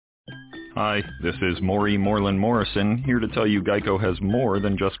Hi, this is Maury Moreland Morrison, here to tell you Geico has more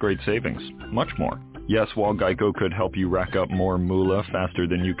than just great savings. Much more. Yes, while Geico could help you rack up more moolah faster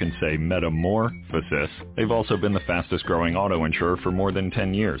than you can say metamorphosis, they've also been the fastest growing auto insurer for more than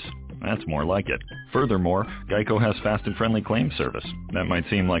 10 years. That's more like it. Furthermore, Geico has fast and friendly claim service. That might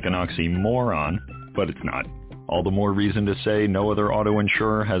seem like an oxymoron, but it's not. All the more reason to say no other auto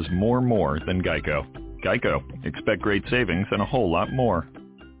insurer has more than Geico. Geico. Expect great savings and a whole lot more.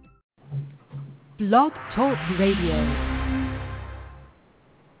 Blog Talk Radio.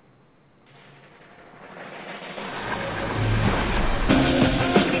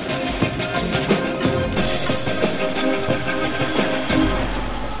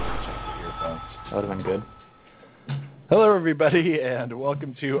 That would have been good. Hello, everybody, and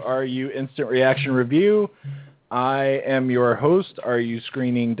welcome to RU Instant Reaction Review. I am your host,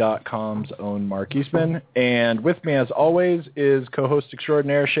 RUScreening.com's own Mark Eastman, and with me, as always, is co-host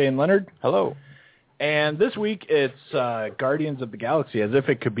extraordinaire Shane Leonard. Hello. And this week, it's Guardians of the Galaxy, as if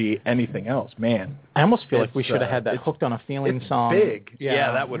it could be anything else. Man, I almost feel like we should have had that Hooked on a Feeling song. Big.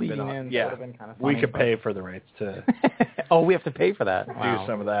 Yeah, that would have been awesome. Yeah, been kind of funny, we could pay for the rights to oh, we have to pay for that. do Wow.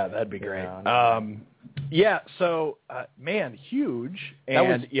 some of that. That'd be great. Yeah, So, man, huge.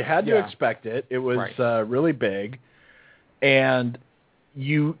 And you had to expect it. It was really big. And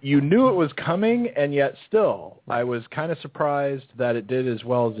you knew it was coming, and yet still, I was kind of surprised that it did as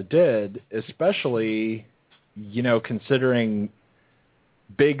well as it did, especially, considering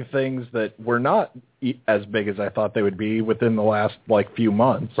big things that were not as big as I thought they would be within the last, few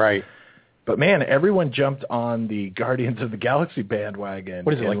months. Right. But, man, everyone jumped on the Guardians of the Galaxy bandwagon.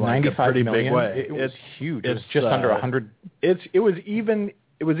 What is it, like 95 pretty million? Big way. It was huge. It was just under 100. It was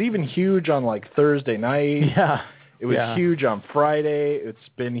even huge on, Thursday night. Yeah. It was huge on Friday. It's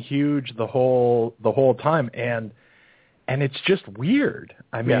been huge the whole time, and it's just weird.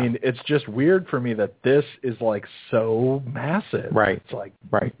 I mean, it's just weird for me that this is so massive. Right.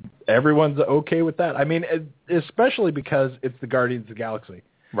 It's everyone's okay with that. I mean, especially because it's the Guardians of the Galaxy.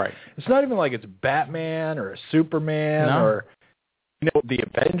 Right. It's not even like it's Batman or a Superman or the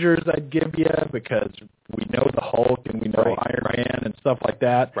Avengers. I'd give you because we know the Hulk and we know Iron Man and stuff like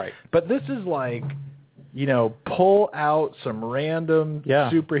that. Right. But this is pull out some random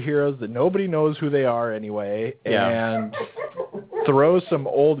superheroes that nobody knows who they are anyway, and throw some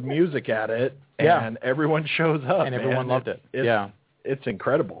old music at it, and everyone shows up. And everyone loved it. It's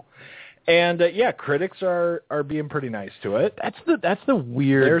incredible. And critics are being pretty nice to it. That's the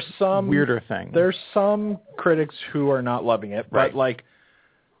weirder thing. There's some critics who are not loving it, but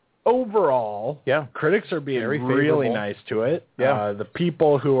overall, critics are being really nice to it. Yeah. The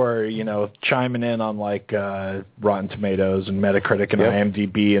people who are, chiming in on Rotten Tomatoes and Metacritic and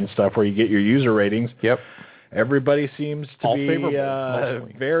IMDb and stuff where you get your user ratings. Yep. Everybody seems to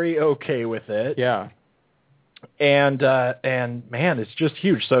be very okay with it. Yeah. And man, it's just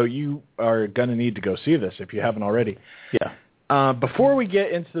huge. So you are going to need to go see this if you haven't already. Yeah. Before we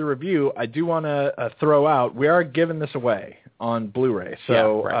get into the review, I do want to throw out, we are giving this away on Blu-ray.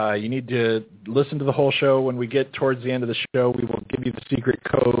 So you need to listen to the whole show. When we get towards the end of the show, we will give you the secret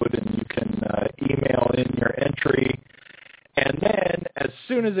code, and you can email in your entry. And then as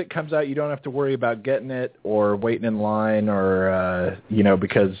soon as it comes out, you don't have to worry about getting it or waiting in line or,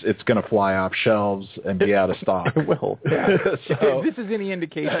 because it's going to fly off shelves and be out of stock. It will. Yeah. So, if this is any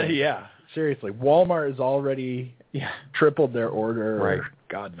indication. Seriously. Walmart has already tripled their order. Right.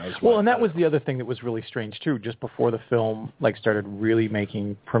 God knows what. Well, and that was the other thing that was really strange, too. Just before the film started really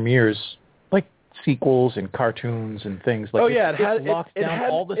making premieres, sequels and cartoons and things it locked down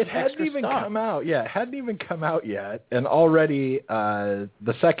all this extra hadn't even stuff. come out. Yeah, it hadn't even come out yet, and already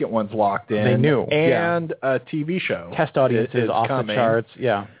the second one's locked in. They knew, and a TV show. Test audiences off the charts.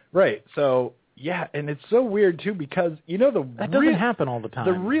 Yeah, right. So and it's so weird too because that doesn't happen all the time.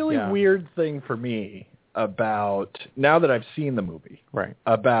 The really weird thing for me about now that I've seen the movie,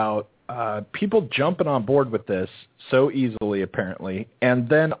 about people jumping on board with this so easily, apparently, and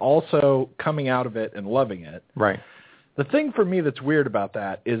then also coming out of it and loving it. Right. The thing for me that's weird about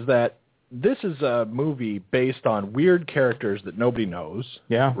that is that this is a movie based on weird characters that nobody knows.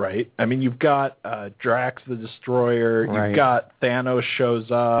 Yeah. Right? I mean, you've got Drax the Destroyer. Right. You've got Thanos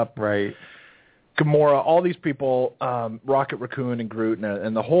shows up. Right. Gamora, all these people, Rocket Raccoon and Groot,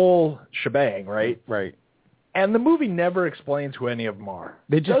 and the whole shebang, right? Right. And the movie never explains who any of them are.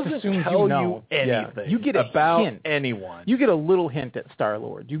 They just doesn't assume tell you anything You get about hint. anyone. You get a little hint at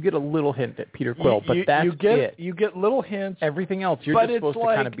Star-Lord. You get a little hint at Peter Quill, but that's it. You get little hints. Everything else you're just supposed to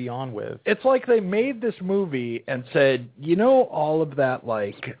kind of be on with. It's like they made this movie and said, all of that,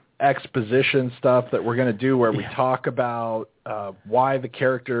 exposition stuff that we're going to do where we talk about why the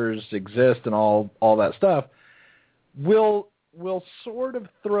characters exist and all that stuff, we'll sort of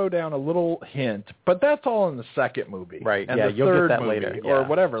throw down a little hint, but that's all in the second movie. Right. And yeah, the you'll third get that movie later. or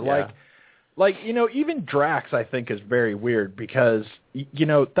whatever. Yeah. Like, even Drax, I think, is very weird because,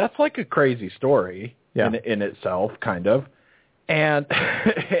 that's like a crazy story in itself, kind of. And,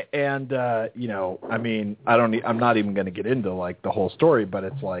 I mean, I'm not even going to get into, like, the whole story, but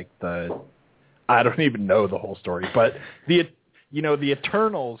it's like I don't even know the whole story. But, the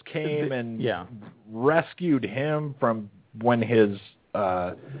Eternals came and rescued him from when his,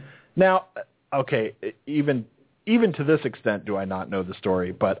 now, okay, even to this extent do I not know the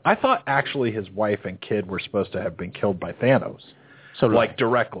story, but I thought actually his wife and kid were supposed to have been killed by Thanos. So, like,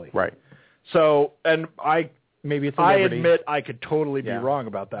 directly. Right. So, and maybe it's I admit I could totally be wrong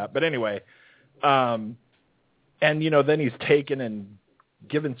about that. But anyway, and, then he's taken and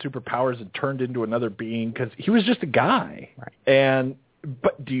given superpowers and turned into another being because he was just a guy. Right.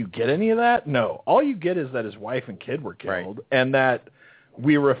 But do you get any of that? No. All you get is that his wife and kid were killed and that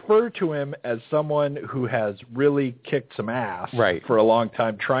we refer to him as someone who has really kicked some ass for a long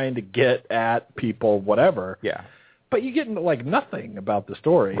time trying to get at people, whatever. Yeah. But you get, like, nothing about the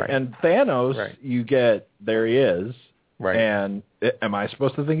story. Right. And Thanos, you get, there he is. Right. And am I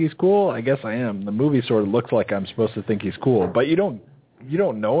supposed to think he's cool? I guess I am. The movie sort of looks like I'm supposed to think he's cool. But you don't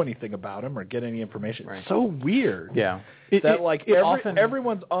know anything about him or get any information. Right. It's so weird. Yeah.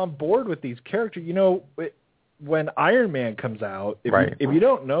 Everyone's on board with these characters. When Iron Man comes out, if you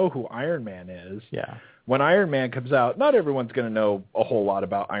don't know who Iron Man is, when Iron Man comes out, not everyone's going to know a whole lot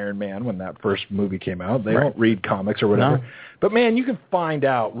about Iron Man when that first movie came out. They don't read comics or whatever. No. But, man, you can find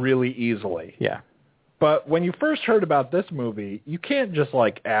out really easily. Yeah. But when you first heard about this movie, you can't just,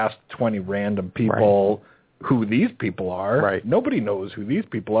 like, ask 20 random people who these people are. Right. Nobody knows who these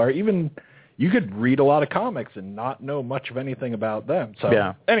people are. Even you could read a lot of comics and not know much of anything about them.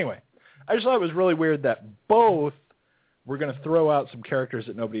 So, anyway, I just thought it was really weird that both we're going to throw out some characters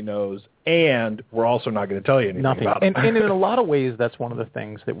that nobody knows, and we're also not going to tell you anything about them. And in a lot of ways, that's one of the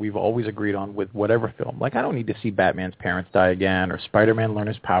things that we've always agreed on with whatever film. Like, I don't need to see Batman's parents die again or Spider-Man learn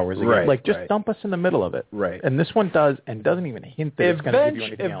his powers again. Right, like, just dump us in the middle of it. Right. And this one does, and doesn't even hint that it's going to give you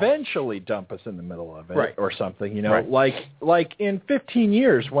anything else. Eventually dump us in the middle of it or something, like in 15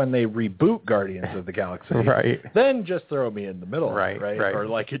 years when they reboot Guardians of the Galaxy. Then just throw me in the middle, right? Or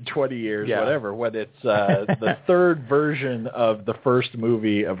like in 20 years, whatever, when it's the third version of the first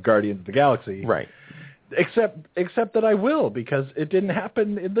movie of Guardians of the Galaxy. Right. Except that I will, because it didn't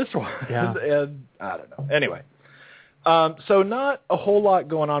happen in this one. Yeah. And I don't know. Anyway. So not a whole lot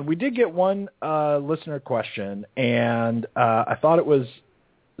going on. We did get one listener question, and I thought it was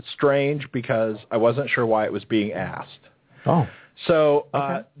strange because I wasn't sure why it was being asked. Oh. So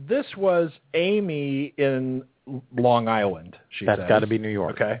this was Amy in Long Island, she says. That's got to be New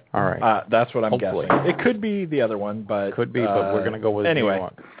York. Okay. All right. That's what I'm Hopefully. guessing. It could be the other one, but... Could be, but we're going to go with New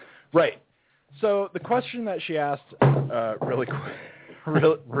York. Right. So the question that she asked really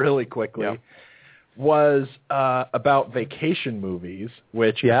quickly was about vacation movies,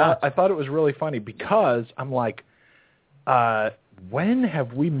 which I thought it was really funny because I'm like, when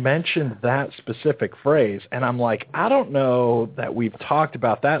have we mentioned that specific phrase? And I'm like, I don't know that we've talked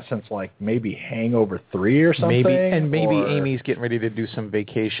about that since like maybe Hangover 3 or something. Maybe Amy's getting ready to do some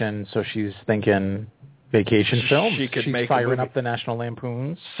vacation, so she's thinking vacation films. She's firing up the National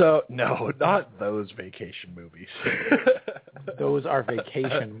Lampoons. So, no, not those vacation movies. Those are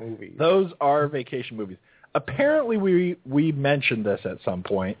vacation movies. Those are vacation movies. Apparently, we mentioned this at some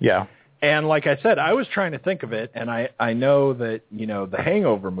point. Yeah. And like I said, I was trying to think of it, and I know that, the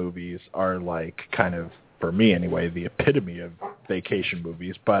Hangover movies are like kind of, for me anyway, the epitome of vacation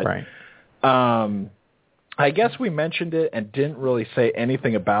movies. But I guess we mentioned it and didn't really say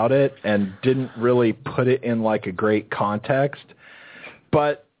anything about it and didn't really put it in like a great context.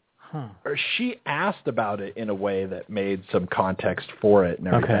 But she asked about it in a way that made some context for it and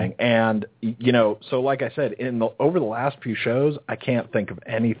everything. Okay. And, so like I said, over the last few shows, I can't think of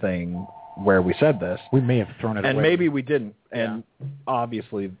anything where we said this. We may have thrown it away. And maybe we didn't. And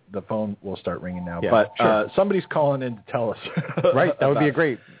obviously the phone will start ringing now. Yeah, but somebody's calling in to tell us. Right. That would be a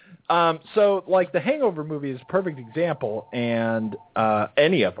great... So, like, the Hangover movie is a perfect example, and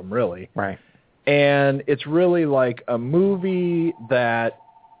any of them, really. Right. And it's really like a movie that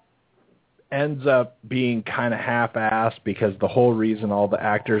ends up being kind of half-assed because the whole reason all the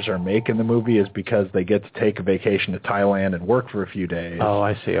actors are making the movie is because they get to take a vacation to Thailand and work for a few days. Oh,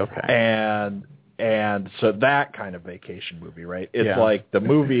 I see. Okay. And so that kind of vacation movie, right? It's like the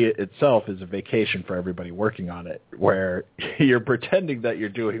movie itself is a vacation for everybody working on it, where you're pretending that you're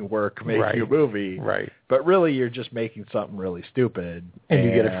doing work making a movie, but really you're just making something really stupid. And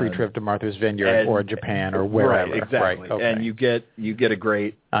you get a free trip to Martha's Vineyard or Japan or wherever. Right, exactly. Right, okay. And you get a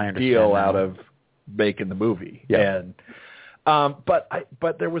great deal out of making the movie. Yeah. And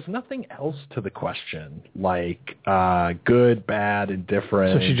but there was nothing else to the question, like good, bad,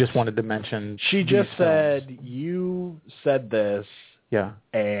 indifferent. So she just wanted to mention. She just said, "You said this,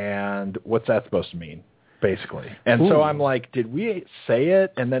 and what's that supposed to mean?" Basically. And so I'm like, did we say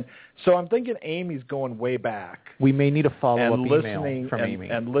it? And then, so I'm thinking Amy's going way back. We may need a follow-up email from Amy.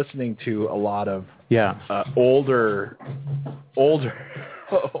 And listening to a lot of older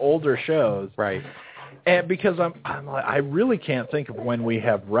shows. Right. And because I'm like, I really can't think of when we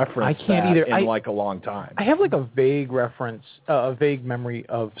have referenced in like a long time. I have like a vague reference, a vague memory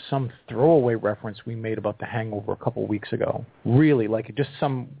of some throwaway reference we made about The Hangover a couple weeks ago. Really, like just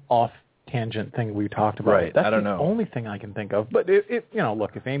some off-tangent thing we talked about. Right, That's I don't know. the only thing I can think of. But,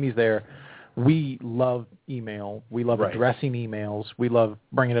 look, if Amy's there, we love email. We love addressing emails. We love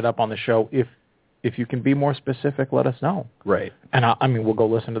bringing it up on the show. If you can be more specific, let us know. Right. And I mean, we'll go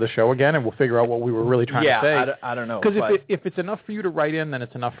listen to the show again, and we'll figure out what we were really trying to say. Yeah, I don't know. Because if it's enough for you to write in, then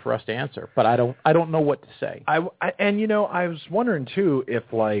it's enough for us to answer. But I don't know what to say. I was wondering too if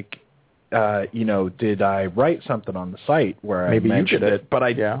did I write something on the site where Maybe I mentioned you did it,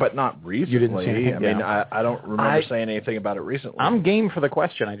 but not recently. You didn't say anything, I mean, I don't remember saying anything about it recently. I'm game for the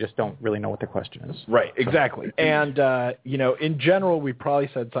question. I just don't really know what the question is. Right, exactly. And, in general, we probably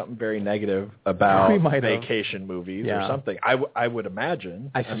said something very negative about vacation movies or something. I would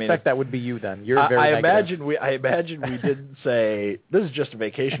imagine. I suspect that would be you then. You're very negative. I imagine we didn't say, this is just a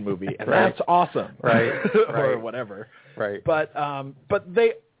vacation movie, and that's awesome. Right. Or whatever. Right. But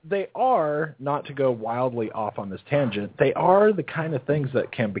they are, not to go wildly off on this tangent, they are the kind of things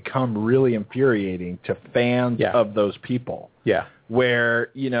that can become really infuriating to fans of those people. Yeah. Where,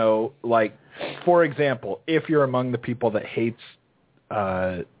 like, for example, if you're among the people that hates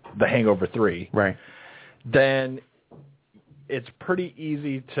The Hangover 3, then it's pretty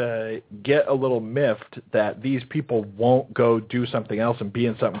easy to get a little miffed that these people won't go do something else and be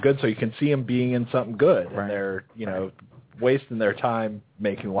in something good, so you can see them being in something good. And they're, wasting their time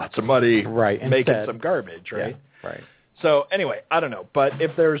making lots of money, making some garbage, right? Yeah, right. So anyway, I don't know. But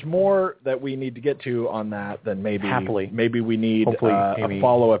if there's more that we need to get to on that, then maybe we need a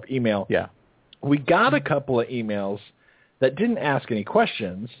follow-up email. Yeah. We got a couple of emails that didn't ask any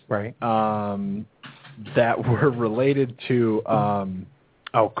questions, that were related to,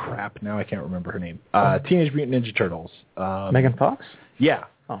 oh crap, now I can't remember her name. Teenage Mutant Ninja Turtles. Megan Fox? Yeah.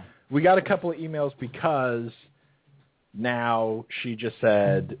 Oh. We got a couple of emails because now she just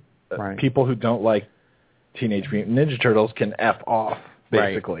said people who don't like Teenage Mutant Ninja Turtles can F off,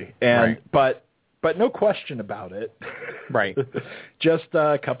 basically. And but no question about it. Right. Just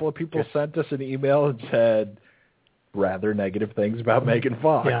a couple of people sent us an email and said rather negative things about Megan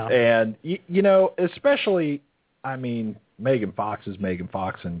Fox. Yeah. And, especially, I mean, Megan Fox is Megan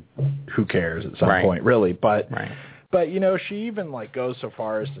Fox, and who cares at some point, really. But, she even, goes so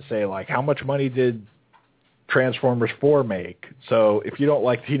far as to say, how much money did Transformers 4 make? So if you don't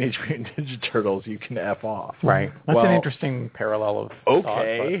like Teenage Mutant Ninja Turtles, you can F off. Right. That's an interesting parallel of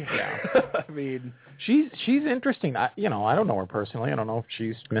okay. thought, but, I mean, she's interesting. I don't know her personally. I don't know if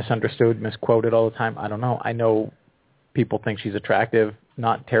she's misunderstood, misquoted all the time. I don't know. I know people think she's attractive,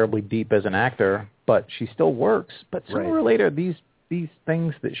 not terribly deep as an actor, but she still works. But sooner or later, these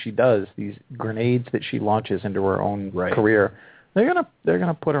things that she does, these grenades that she launches into her own career, they're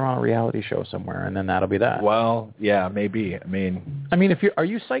gonna put her on a reality show somewhere, and then that'll be that. Well, yeah, maybe. I mean, are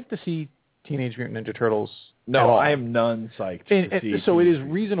you psyched to see Teenage Mutant Ninja Turtles? No, I am none psyched. So it is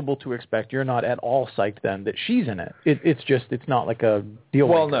reasonable to expect you're not at all psyched then that she's in it. It's not like a deal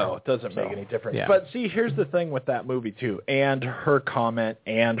maker. Well, no, it doesn't make any difference. Yeah. But see, here's the thing with that movie too, and her comment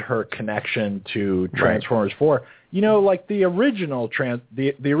and her connection to Transformers 4. The original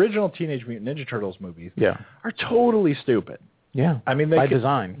the original Teenage Mutant Ninja Turtles movies are totally stupid. Yeah, I mean,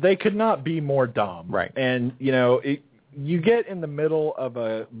 design. They could not be more dumb. Right. And, you get in the middle of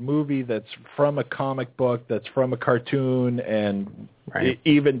a movie that's from a comic book, that's from a cartoon, and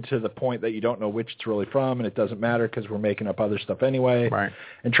even to the point that you don't know which it's really from, and it doesn't matter because we're making up other stuff anyway,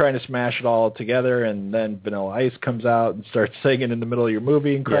 and trying to smash it all together, and then Vanilla Ice comes out and starts singing in the middle of your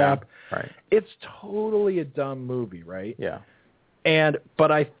movie and crap. Yeah. Right. It's totally a dumb movie, right? Yeah.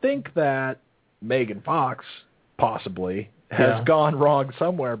 But I think that Megan Fox possibly has gone wrong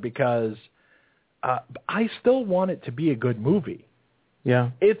somewhere because I still want it to be a good movie.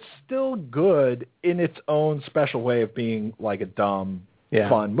 Yeah. it's still good in its own special way of being like a dumb,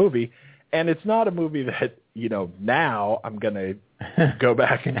 fun movie. And it's not a movie that, now I'm going to go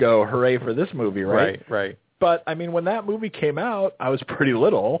back and go, hooray for this movie, right? Right. But, I mean, when that movie came out, I was pretty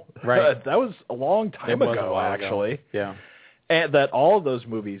little. Right. That was a long time ago, actually. Yeah. And that all of those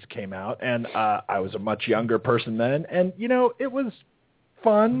movies came out, and I was a much younger person then. And, it was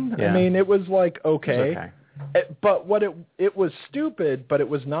fun. Yeah. I mean, it was like, okay. It was okay. But what it was stupid, but it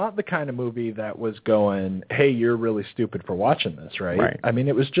was not the kind of movie that was going, hey, you're really stupid for watching this, right? I mean,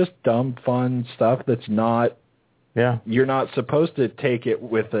 it was just dumb, fun stuff that's not, you're not supposed to take it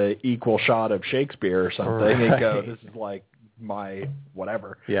with an equal shot of Shakespeare or something and go, this is like my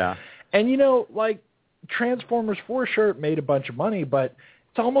whatever. Yeah. And, like Transformers 4 sure made a bunch of money, but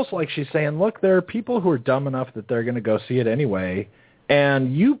it's almost like she's saying, look, there are people who are dumb enough that they're going to go see it anyway.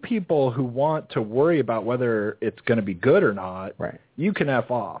 And you people who want to worry about whether it's going to be good or not, you can F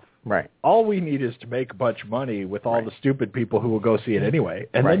off. Right. All we need is to make a bunch of money with all the stupid people who will go see it anyway.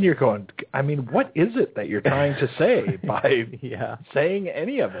 And then you're going, I mean, what is it that you're trying to say by saying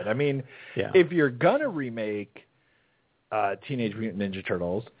any of it? I mean, if you're going to remake Teenage Mutant Ninja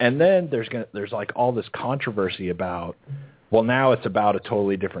Turtles, and then there's like all this controversy about, well, now it's about a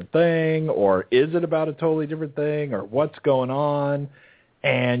totally different thing, or is it about a totally different thing, or what's going on?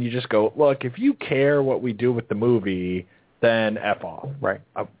 And you just go, look, if you care what we do with the movie, then F off. Right.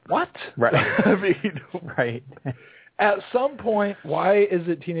 What? Right. I mean, right. At some point, why is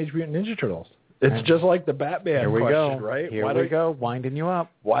it Teenage Mutant Ninja Turtles? It's just like the Batman question, right? Here we go, winding you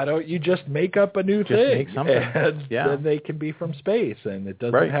up. Why don't you just make up a new thing? Make something. And then they can be from space, and it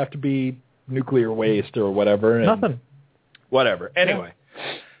doesn't have to be nuclear waste or whatever. And nothing. Whatever. Anyway.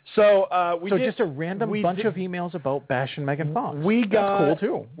 So just a random bunch of emails about bashing Megan Fox. That's cool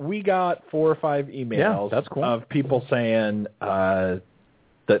too. We got 4 or 5 emails that's cool. of people saying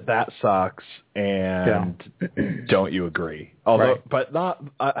that sucks and don't you agree? Although, but not.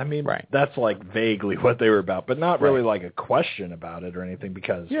 I mean, that's like vaguely what they were about, but not really like a question about it or anything.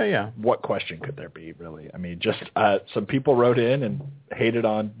 Because what question could there be really? I mean, just some people wrote in and hated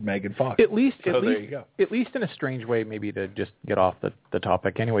on Megan Fox. There you go. At least in a strange way, maybe to just get off the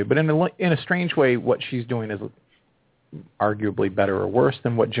topic anyway. But in a strange way, what she's doing is arguably better or worse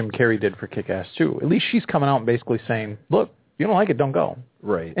than what Jim Carrey did for Kick-Ass 2. At least she's coming out and basically saying, look, you don't like it, don't go.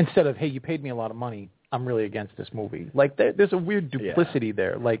 Right. Instead of, hey, you paid me a lot of money, I'm really against this movie. Like, there's a weird duplicity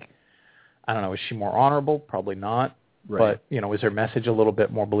there. Like, I don't know, is she more honorable? Probably not. Right. But, is her message a little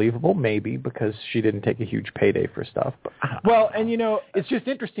bit more believable? Maybe, because she didn't take a huge payday for stuff. But it's just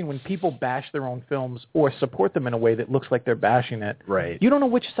interesting when people bash their own films or support them in a way that looks like they're bashing it. Right. You don't know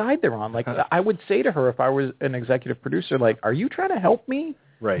which side they're on. Like, I would say to her if I was an executive producer, like, are you trying to help me?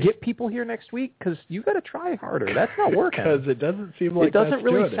 Right. Get people here next week? Because you got to try harder. That's not working. Because it doesn't seem like it doesn't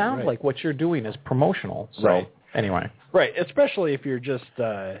really sound like what you're doing is promotional. So, anyway. Right, especially if you're just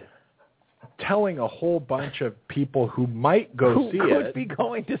telling a whole bunch of people who might go see it. Who could be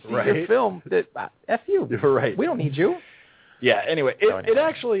going to see your film that, F you. Right. We don't need you. Yeah, anyway, it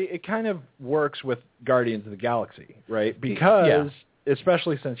actually kind of works with Guardians of the Galaxy, right? Because,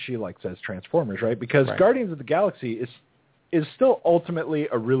 especially since she says Transformers, right? Because Guardians of the Galaxy is still ultimately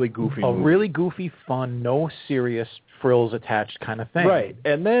a really goofy movie. A really goofy, fun, no serious frills attached kind of thing. Right.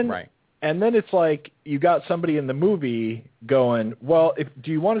 And then it's like you got somebody in the movie going, well,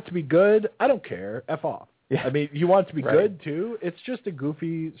 do you want it to be good? I don't care. F off. Yeah. I mean, you want it to be good too? It's just a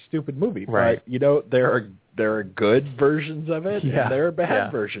goofy, stupid movie. Right. But, there are good versions of it and there are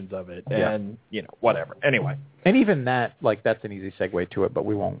bad versions of it. And, whatever. Anyway. And even that, that's an easy segue to it, but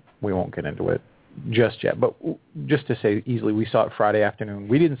we won't get into it just yet. But just to say easily, we saw it Friday afternoon.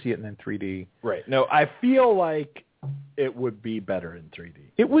 We didn't see it in 3D. Right. No, I feel like it would be better in 3D.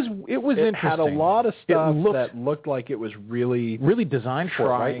 It was interesting. It had a lot of stuff that looked like it was really designed for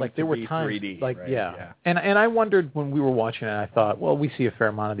it, right? Like there were times 3D, And I wondered when we were watching it, I thought, well, we see a fair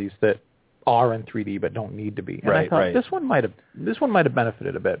amount of these that are in 3D but don't need to be. And I thought this one might have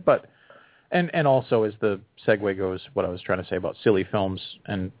benefited a bit, but and also as the segue goes, what I was trying to say about silly films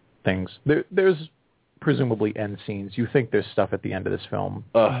and things, there's presumably end scenes. You think there's stuff at the end of this film.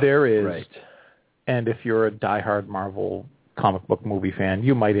 There is. Right. And if you're a diehard Marvel comic book movie fan,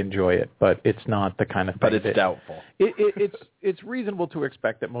 you might enjoy it, but it's not the kind of thing. But it's doubtful. It's reasonable to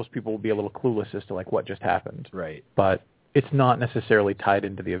expect that most people will be a little clueless as to what just happened. Right. But it's not necessarily tied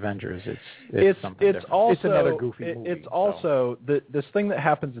into the Avengers. It's something different. Also, it's another goofy movie. It's also this thing that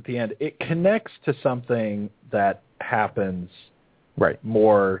happens at the end. It connects to something that happens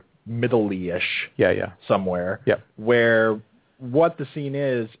more middle-ish somewhere. Yep. Where what the scene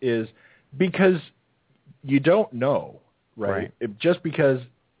is because you don't know right? Just because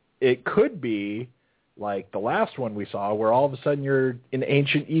it could be like the last one we saw where all of a sudden you're in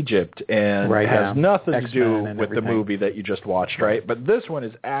ancient Egypt and has nothing to do with the movie that you just watched, right? But this one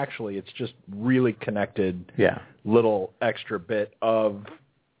is actually, it's just really connected little extra bit of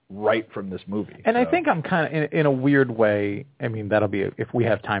right from this movie. And I think I'm kind of, in a weird way, I mean, that'll be, if we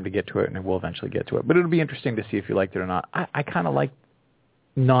have time to get to it, and we'll eventually get to it, but it'll be interesting to see if you liked it or not. I kind of like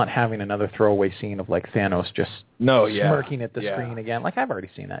not having another throwaway scene of like Thanos just smirking at the screen again. Like, I've already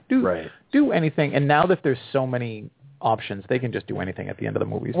seen that. Do anything. And now that there's so many options, they can just do anything at the end of the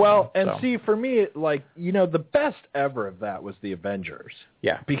movies. Well, see, for me, like, you know, the best ever of that was the Avengers.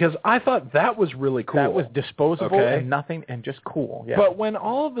 Yeah. Because I thought that was really cool. That was disposable and nothing and just cool. Yeah. But when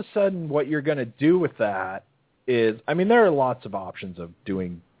all of a sudden what you're going to do with that is, I mean, there are lots of options of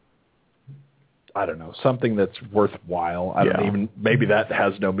doing, I don't know, something that's worthwhile. I don't even, maybe that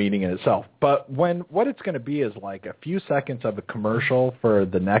has no meaning in itself. But when what it's going to be is like a few seconds of a commercial for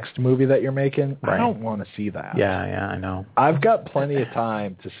the next movie that you're making, I don't want to see that. Yeah, I know. I've got plenty of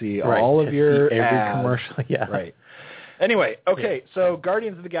time to see all of your every ads. commercial. Yeah. Right. Anyway, okay, so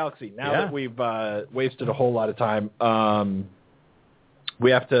Guardians of the Galaxy. Now that we've wasted a whole lot of time, we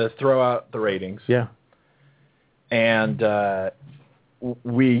have to throw out the ratings. Yeah. And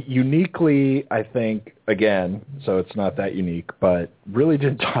we uniquely, I think, again, so it's not that unique, but really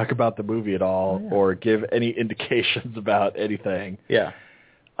didn't talk about the movie at all or give any indications about anything. Yeah.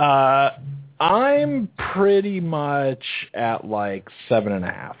 I'm pretty much at like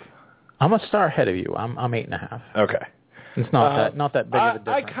 7.5. I'm a star ahead of you. I'm 8.5. Okay. It's not that big of a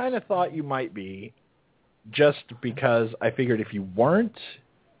difference. I kind of thought you might be, just because I figured if you weren't,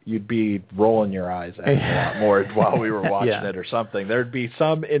 you'd be rolling your eyes at me a lot more while we were watching it or something. There'd be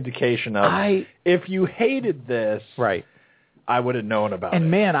some indication of, if you hated this, I would have known about it. And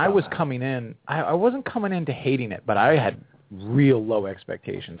man, I was coming in, I wasn't coming into hating it, but I had real low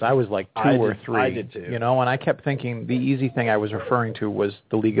expectations. I was like 2 or 3. I did too. You know, and I kept thinking the easy thing I was referring to was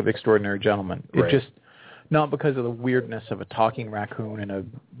The League of Extraordinary Gentlemen. It just, not because of the weirdness of a talking raccoon and a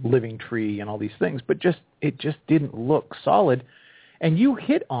living tree and all these things, but just, it just didn't look solid. And you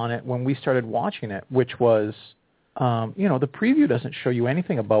hit on it when we started watching it, which was, you know, the preview doesn't show you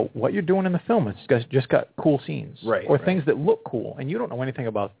anything about what you're doing in the film. It's just got cool scenes or things that look cool, and you don't know anything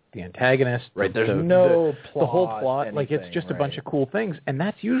about the antagonist. Right, there's no plot. The whole plot, anything, like it's just a bunch of cool things, and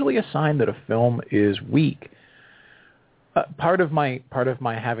that's usually a sign that a film is weak. Part of my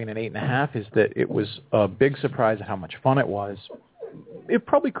having an 8.5 is that it was a big surprise at how much fun it was. It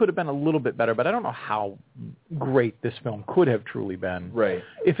probably could have been a little bit better, but I don't know how great this film could have truly been. Right.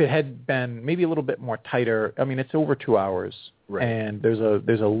 If it had been maybe a little bit more tighter. I mean, it's over 2 hours, and there's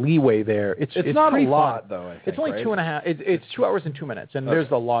a leeway there. It's not a lot, fun. though, I think, it's only 2.5. It's 2 hours and 2 minutes, and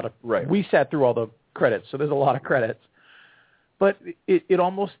there's a lot of. Right. We sat through all the credits, so there's a lot of credits. But it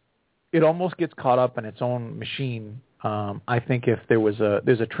almost gets caught up in its own machine. I think if there's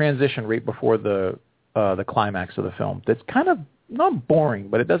a transition right before the climax of the film that's kind of not boring,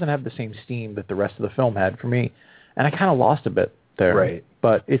 but it doesn't have the same steam that the rest of the film had for me, and I kind of lost a bit there. Right.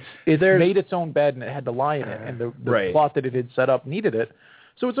 But it made its own bed, and it had to lie in it, and the plot that it had set up needed it,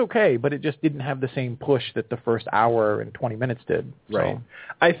 so it's okay. But it just didn't have the same push that the first hour and 20 minutes did. Right. So.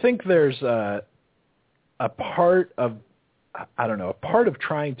 I think there's a part of, I don't know, a part of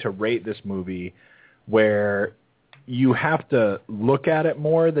trying to rate this movie where you have to look at it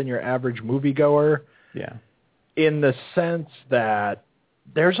more than your average moviegoer. Yeah. In the sense that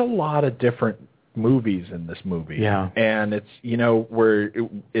there's a lot of different movies in this movie. Yeah. And it's, you know,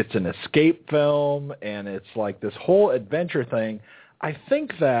 it's an escape film, and it's like this whole adventure thing. I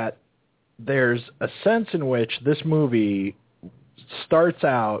think that there's a sense in which this movie starts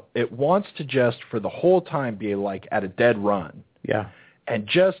out, it wants to just for the whole time be like at a dead run. Yeah. And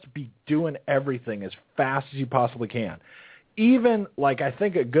just be doing everything as fast as you possibly can. Even, like, I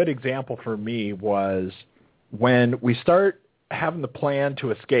think a good example for me was when we start having the plan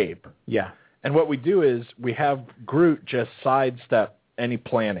to escape. Yeah. And what we do is we have Groot just sidestep any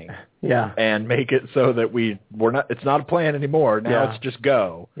planning. Yeah. And make it so that it's not a plan anymore. Now it's just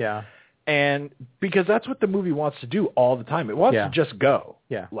go. Yeah. And because that's what the movie wants to do all the time. It wants to just go.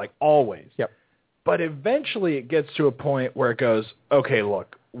 Yeah. Like always. Yep. But eventually it gets to a point where it goes, okay,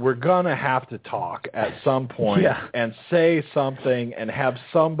 look, we're going to have to talk at some point and say something and have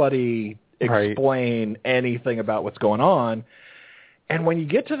somebody explain anything about what's going on. And when you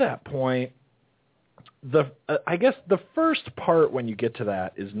get to that point, I guess the first part when you get to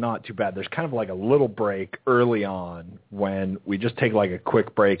that is not too bad. There's kind of like a little break early on when we just take like a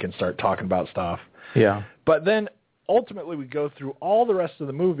quick break and start talking about stuff. Yeah. But then ultimately we go through all the rest of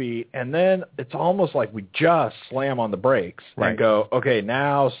the movie, and then it's almost like we just slam on the brakes and go, okay,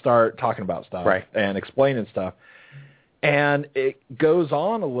 now start talking about stuff and explaining stuff. And it goes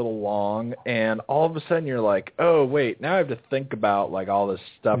on a little long, and all of a sudden you're like, oh, wait, now I have to think about like all this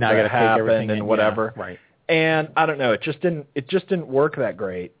stuff that happened and whatever. Yeah, right. And I don't know, it just didn't work that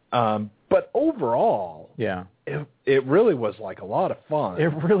great. But overall, it really was like a lot of fun. It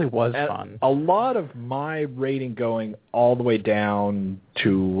really was fun. A lot of my rating going all the way down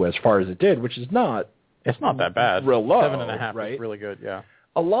to as far as it did, which is not that bad. Real low, 7.5 right? is really good. Yeah.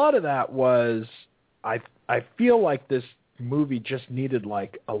 A lot of that was I feel like this movie just needed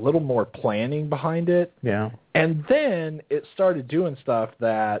like a little more planning behind it. Yeah. And then it started doing stuff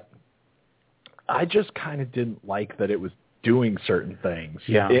that I just kind of didn't like that it was doing certain things.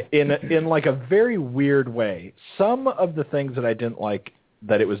 Yeah. In like a very weird way. Some of the things that I didn't like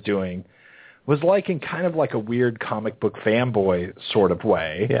that it was doing was like in kind of like a weird comic book fanboy sort of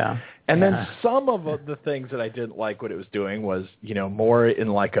way. Yeah. And then some of the things that I didn't like what it was doing was, more in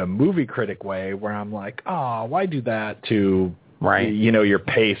like a movie critic way where I'm like, oh, why do that to, your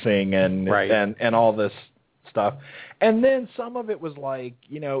pacing and all this stuff. And then some of it was like,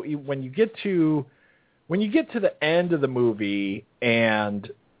 when you get to the end of the movie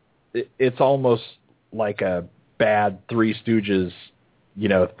and it's almost like a bad Three Stooges,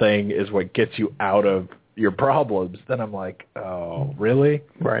 thing is what gets you out of your problems, then I'm like, oh, really?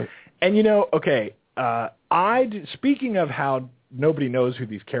 Right. And okay, speaking of how nobody knows who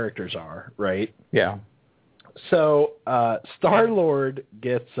these characters are, right? Yeah. So Star-Lord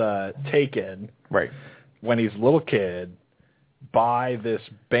gets taken when he's a little kid by this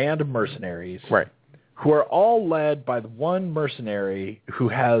band of mercenaries, who are all led by the one mercenary who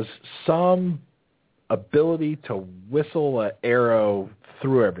has some ability to whistle an arrow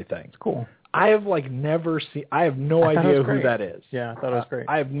through everything. It's cool. I have never seen. I have no idea who that is. Yeah, I thought it was great.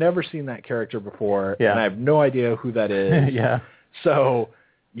 I have never seen that character before, and I have no idea who that is. Yeah. So,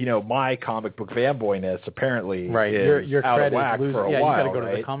 my comic book fanboyness apparently is your out of whack losing. for a while. Yeah, you got to go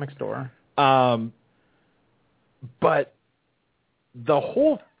to the comic store. But the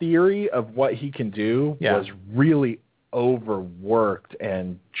whole theory of what he can do was really overworked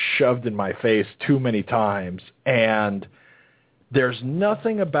and shoved in my face too many times, and there's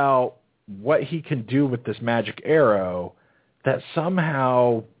nothing about what he can do with this magic arrow that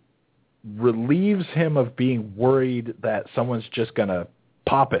somehow relieves him of being worried that someone's just going to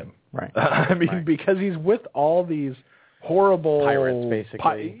pop him. Right. I mean, because he's with all these horrible pirates,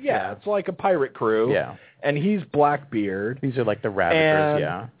 basically. It's like a pirate crew. Yeah. And he's Blackbeard. These are like the Ravagers,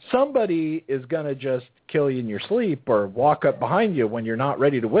 and somebody is going to just kill you in your sleep or walk up behind you when you're not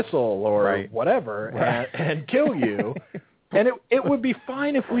ready to whistle or whatever and kill you. And it would be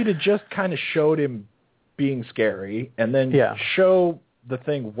fine if we'd have just kind of showed him being scary and then show the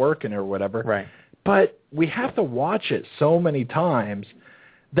thing working or whatever. Right. But we have to watch it so many times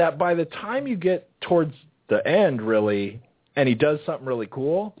that by the time you get towards the end, really, and he does something really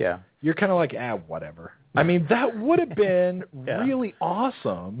cool, you're kind of like, whatever. I mean, that would have been really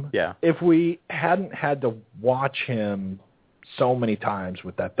awesome if we hadn't had to watch him so many times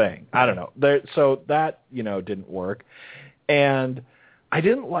with that thing. I don't know. So that, didn't work. And I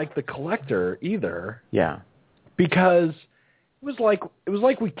didn't like the Collector either. Yeah. Because it was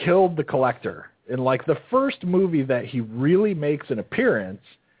like we killed the Collector. In like the first movie that he really makes an appearance,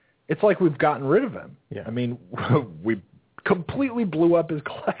 it's like we've gotten rid of him. Yeah. I mean, we completely blew up his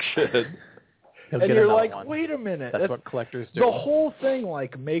collection. And you're like, wait a minute. That's what collectors do. The whole thing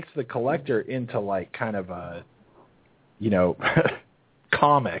makes the Collector into like kind of a,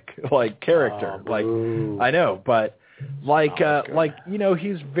 comic character. I know, but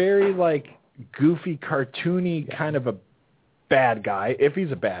he's very like goofy, cartoony kind of a bad guy, if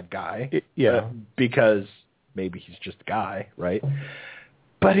he's a bad guy. Because maybe he's just a guy, right?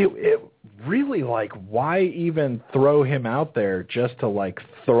 But it really, why even throw him out there just to,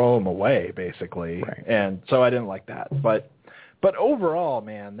 throw him away, basically? Right. And so I didn't like that. But overall,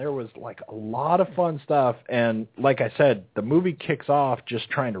 man, there was, a lot of fun stuff. And like I said, the movie kicks off just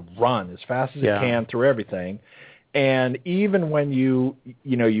trying to run as fast as it can through everything. And even when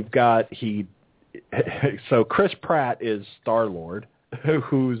you've got so Chris Pratt is Star-Lord,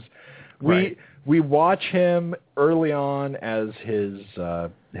 who's we watch him early on as his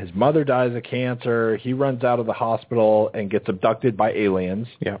mother dies of cancer. He runs out of the hospital and gets abducted by aliens.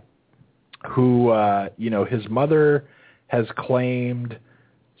 Yeah. Who his mother has claimed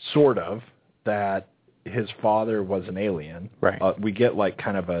sort of that his father was an alien. Right. We get like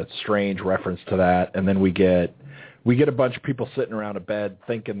kind of a strange reference to that, and then we get a bunch of people sitting around a bed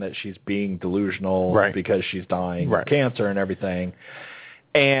thinking that she's being delusional because she's dying of cancer and everything.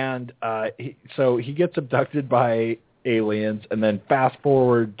 And so he gets abducted by aliens, and then fast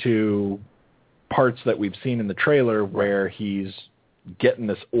forward to parts that we've seen in the trailer where he's getting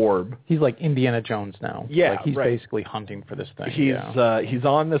this orb. He's like Indiana Jones now. Yeah, like he's basically hunting for this thing. He's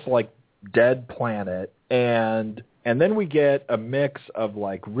on this like dead planet, and then we get a mix of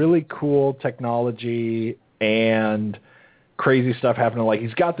like really cool technology and crazy stuff happening. Like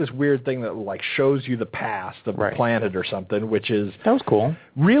he's got this weird thing that like shows you the past of the planet or something, which is that was cool.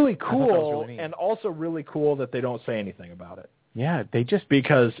 Really cool, and also really cool that they don't say anything about it. Yeah, they just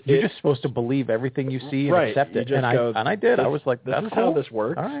because you're just supposed to believe everything you see and accept it. And I did. I was like, this is cool. How this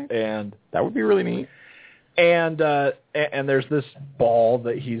works. All right. And that would be really neat. And there's this ball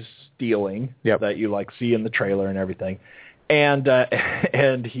that he's stealing that you like see in the trailer and everything.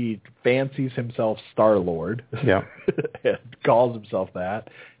 And he fancies himself Star-Lord. Yeah. And calls himself that,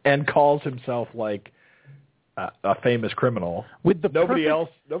 and calls himself like a famous criminal. With the nobody else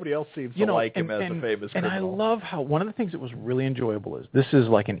seems to like him as a famous criminal. And I love how one of the things that was really enjoyable is this is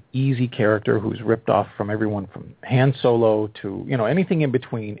like an easy character who's ripped off from everyone from Han Solo to anything in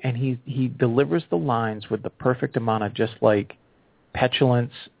between, and he delivers the lines with the perfect amount of just like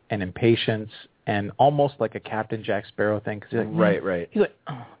petulance and impatience and almost like a Captain Jack Sparrow thing. Cause he's like, right. He's like,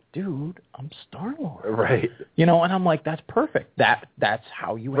 oh, dude, I'm Star-Lord. Right. And I'm like, that's perfect. That's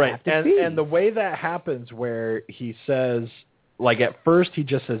how you have to be. And the way that happens where he says, like at first he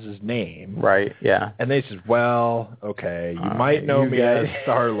just says his name. Right, yeah. And they says, well, okay, you might know me as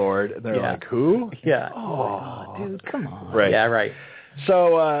Star-Lord. And they're like, who? Yeah. Oh, dude, come on. Right. Yeah, right.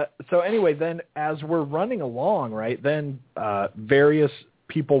 So anyway, then as we're running along, right, then various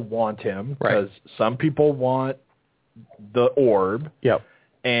people want him because some people want the orb. Yep.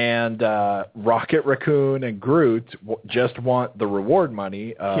 And Rocket Raccoon and Groot just want the reward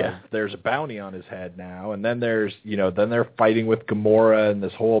money. There's a bounty on his head now, and then there's then they're fighting with Gamora and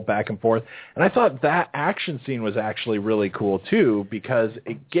this whole back and forth. And I thought that action scene was actually really cool too because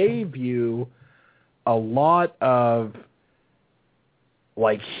it gave you a lot of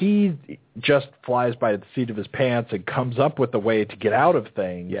like he just flies by the seat of his pants and comes up with a way to get out of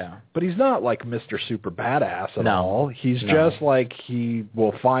things. Yeah. But he's not like Mr. Super Badass at all. He's just like he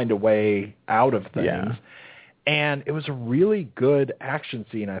will find a way out of things. Yeah. And it was a really good action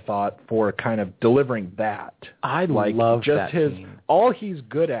scene, I thought, for kind of delivering that. I like love just that his scene. All he's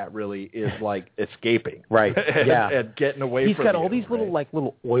good at really is like escaping. Right. and getting away He's from got all these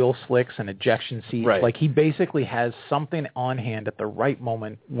little oil slicks and ejection seats. Right. Like he basically has something on hand at the right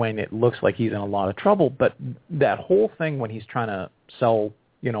moment when it looks like he's in a lot of trouble. But that whole thing when he's trying to sell,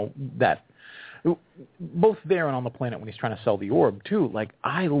 that both there and on the planet when he's trying to sell the orb too. Like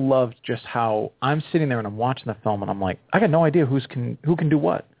I loved just how I'm sitting there and I'm watching the film and I'm like, I got no idea who can do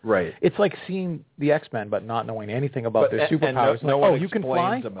what. Right. It's like seeing the X-Men but not knowing anything about their superpowers. No one you can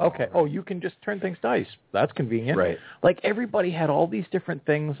fly? them okay. Right. Oh, you can just turn things dice. That's convenient. Right. Like everybody had all these different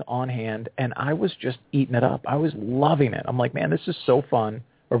things on hand and I was just eating it up. I was loving it. I'm like, man, this is so fun,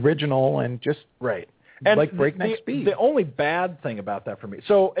 original, and just right. And like breakneck speed. The only bad thing about that for me.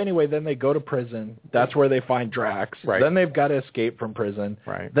 So anyway, then they go to prison. That's where they find Drax. Right. Then they've got to escape from prison.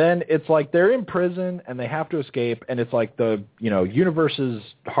 Right. Then it's like they're in prison and they have to escape, and it's like the universe's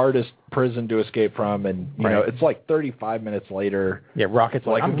hardest prison to escape from, and it's like 35 minutes later. Yeah, Rocket's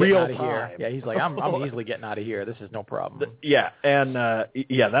like I'm real getting out of here. Yeah, he's like I'm easily getting out of here. This is no problem. And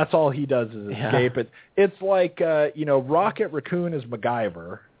that's all he does is escape. It's like Rocket Raccoon is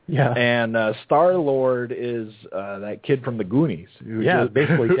MacGyver. Yeah. And Star-Lord is that kid from the Goonies.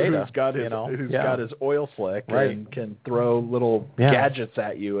 Basically Data. Who's got his oil slick and can throw little gadgets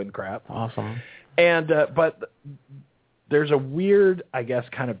at you and crap. Awesome. And but there's a weird, I guess,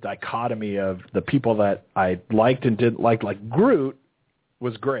 kind of dichotomy of the people that I liked and didn't like. Like Groot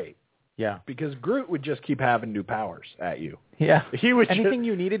was great. Yeah. Because Groot would just keep having new powers at you. Yeah. He would anything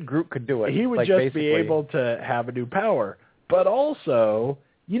you needed, Groot could do it. He would just be able to have a new power. But also,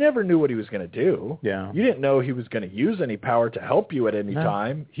 you never knew what he was going to do. Yeah. You didn't know he was going to use any power to help you at any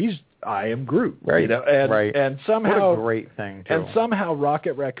time. I am Groot. Right. And somehow, what a great thing, too. And somehow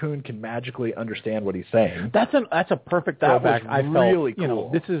Rocket Raccoon can magically understand what he's saying. That's a perfect throwback. That was really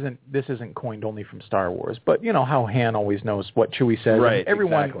cool. This isn't coined only from Star Wars, but how Han always knows what Chewie says. Right. And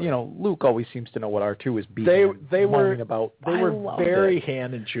everyone, exactly. Luke always seems to know what R2 is beating. They were very it.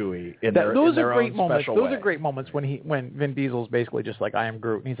 Han and Chewie those are great own moments. special Those way. are great moments when Vin Diesel's basically just like I am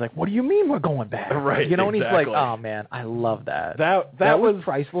Groot, and he's like, what do you mean we're going back? Right. And he's exactly. like, oh man, I love that. That was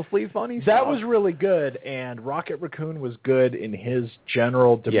pricelessly funny That stuff. was really good, and Rocket Raccoon was good in his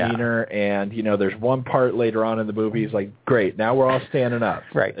general demeanor, and, you know, there's one part later on in the movie, he's like, great, now we're all standing up.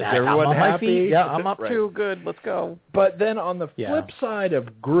 Right. Is everyone I'm on happy? my feet. Yeah, I'm up Right. too. Good, let's go. But then on the flip side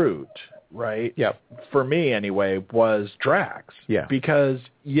of Groot, right, for me anyway, was Drax. Yeah. Because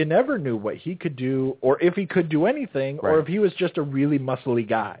you never knew what he could do, or if he could do anything, or if he was just a really muscly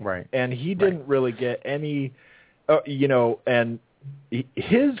guy. Right. And he didn't really get any, you know, and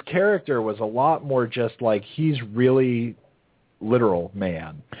his character was a lot more just like he's really literal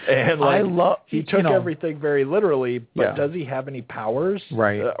man, and like he took everything very literally, but does he have any powers,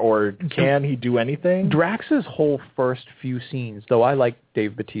 right? Or can he do anything? Drax's whole first few scenes, though, I like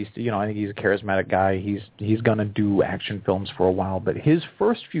Dave Bautista, you know, I think he's a charismatic guy, he's gonna do action films for a while, but his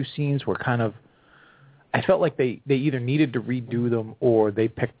first few scenes were kind of, I felt like they either needed to redo them or they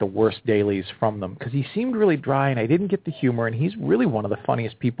picked the worst dailies from them, because he seemed really dry and I didn't get the humor, and he's really one of the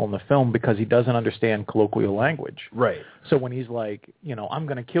funniest people in the film because he doesn't understand colloquial language. Right. So when he's like, you know, I'm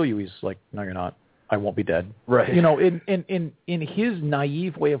going to kill you, he's like, no, you're not. I won't be dead. Right. You know, in his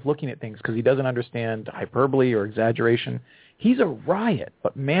naive way of looking at things, because he doesn't understand hyperbole or exaggeration, he's a riot.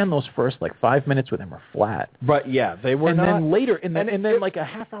 But man, those first like 5 minutes with him are flat. But yeah, they were and not. Then later, and then like a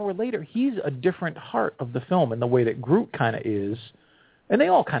half hour later, he's a different heart of the film in the way that Groot kind of is. And they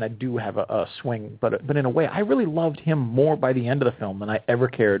all kind of do have a swing, but in a way, I really loved him more by the end of the film than I ever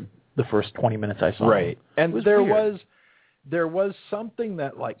cared the first 20 minutes I saw him. Right. And there weird. was something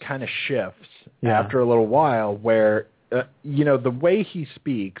that like kind of shifts after a little while where you know, the way he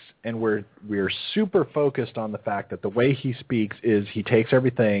speaks, and we're super focused on the fact that the way he speaks is he takes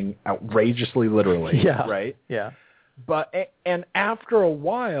everything outrageously literally, right? Yeah. But and after a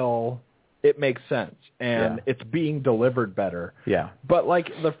while it makes sense and it's being delivered better. Yeah. But like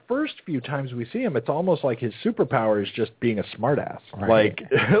the first few times we see him, it's almost like his superpower is just being a smartass. Right.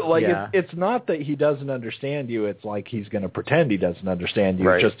 Like it's not that he doesn't understand you, it's like he's going to pretend he doesn't understand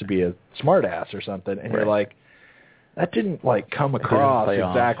you just to be a smartass or something, and you're like, that didn't like come across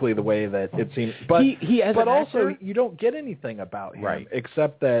exactly the way that it seemed. But but also you don't get anything about him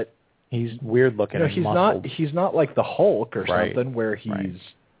except that he's weird looking. You know, and he's not like the Hulk or something where he's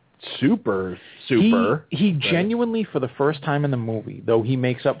super. He genuinely, for the first time in the movie, though he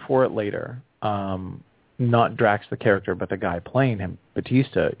makes up for it later, not Drax the character, but the guy playing him,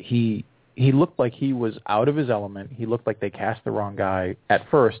 Bautista, he looked like he was out of his element. He looked like they cast the wrong guy at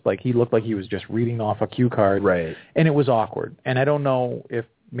first. Like he looked like he was just reading off a cue card. Right. And it was awkward. And I don't know if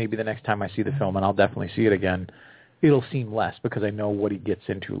maybe the next time I see the film, and I'll definitely see it again, it'll seem less because I know what he gets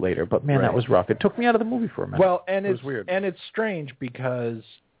into later. But man, that was rough. It took me out of the movie for a minute. Well, and it was weird. And it's strange because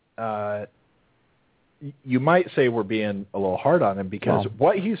you might say we're being a little hard on him because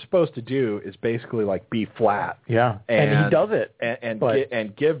what he's supposed to do is basically like be flat. Yeah, and he does it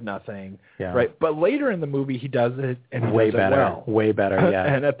and give nothing. Yeah. Right, but later in the movie he does it and he way does better, it well. way better. Yeah,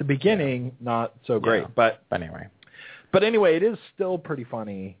 and at the beginning not so great, but anyway, it is still pretty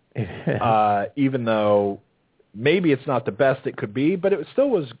funny. Even though maybe it's not the best it could be, but it still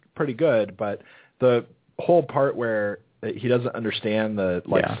was pretty good. But the whole part where he doesn't understand the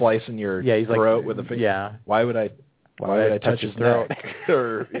slicing your throat with a finger. Yeah. Why would I touch his throat?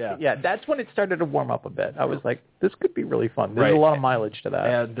 Or, that's when it started to warm up a bit. I was like, this could be really fun. There's a lot of mileage to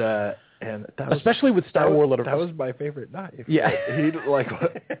that. And that was, especially with Star Wars. That was my favorite knife. Yeah. He like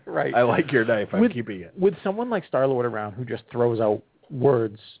right. I like your knife. I'm keeping it. With someone like Star-Lord around who just throws out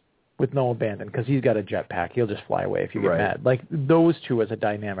words with no abandon because he's got a jetpack, he'll just fly away if you get mad. Like those two as a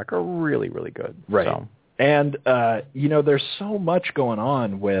dynamic are really, really good. Right. So. And, you know, there's so much going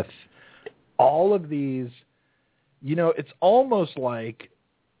on with all of these, you know, it's almost like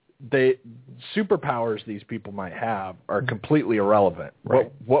the superpowers these people might have are completely irrelevant.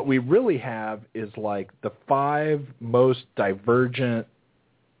 Right. What we really have is like the 5 most divergent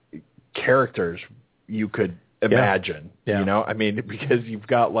characters you could imagine, you know? I mean, because you've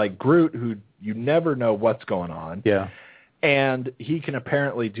got like Groot who you never know what's going on. Yeah. And he can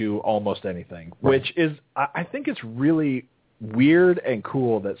apparently do almost anything, which is, I think it's really weird and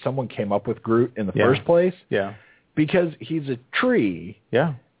cool that someone came up with Groot in the first place. Yeah. Because he's a tree.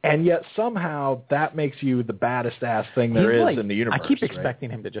 Yeah. And yet somehow that makes you the baddest ass thing there is in the universe. I keep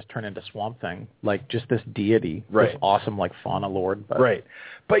expecting him to just turn into Swamp Thing, like just this deity, this awesome like fauna lord. But. Right.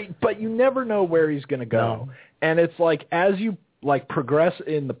 But you never know where he's going to go. No. And it's like as you like progress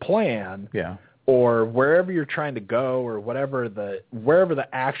in the plan. Yeah. Or wherever you're trying to go or wherever the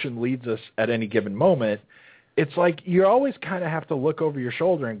action leads us at any given moment, it's like you always kind of have to look over your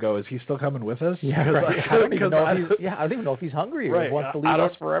shoulder and go, is he still coming with us? Yeah, right. I don't even know if he's hungry or wants to leave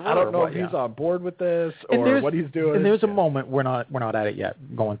us forever. I don't know if he's on board with this or what he's doing. And there's a moment, we're not at it yet,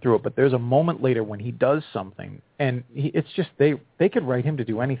 going through it, but there's a moment later when he does something, and it's just they could write him to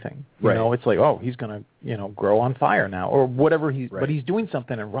do anything. You know, it's like, oh, he's going to, grow on fire now or whatever but he's doing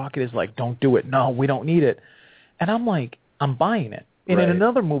something, and Rocket is like, don't do it. No, we don't need it. And I'm like, I'm buying it. And in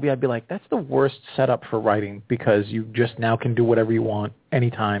another movie, I'd be like, that's the worst setup for writing because you just now can do whatever you want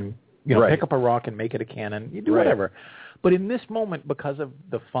anytime. Pick up a rock and make it a cannon. You do whatever. But in this moment, because of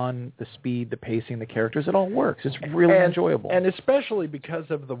the fun, the speed, the pacing, the characters, it all works. It's really enjoyable. And especially because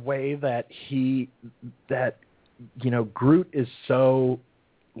of the way that Groot is so,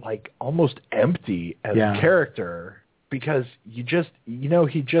 like, almost empty as a character because he just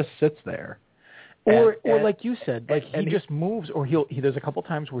sits there. Or like you said, like he just moves, or there's a couple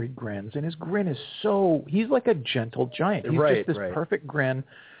times where he grins, and his grin is he's like a gentle giant. He's just this perfect grin.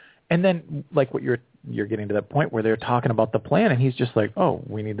 And then, like what you're getting to that point where they're talking about the plan, and he's just like, oh,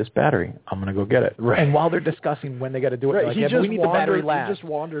 we need this battery. I'm going to go get it. Right. And while they're discussing when they got to do it, like, we need the battery last. He just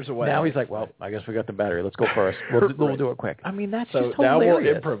wanders away. Now he's like, well, I guess we got the battery. Let's go first. We'll do it quick. I mean, that's just hilarious. Now we'll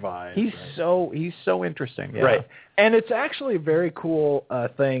improvise. He's so interesting. Yeah. Right. And it's actually a very cool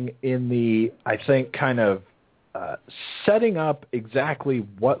thing in the, I think, kind of setting up exactly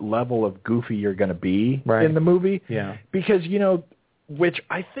what level of goofy you're going to be in the movie. Yeah. Because, which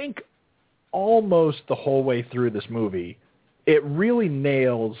I think almost the whole way through this movie, it really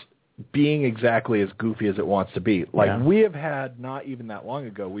nails being exactly as goofy as it wants to be. Like we have had, not even that long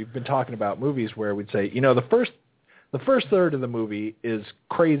ago, we've been talking about movies where we'd say, the first third of the movie is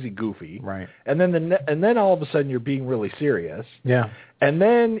crazy goofy, right? And then all of a sudden you're being really serious, And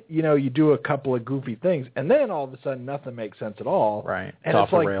then you do a couple of goofy things, and then all of a sudden nothing makes sense at all, right? And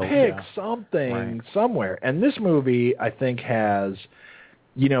it's like pick something somewhere. And this movie, I think, has,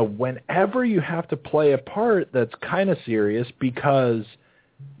 whenever you have to play a part that's kind of serious because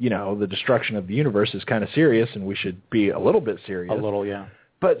the destruction of the universe is kind of serious, and we should be a little bit serious, a little, yeah.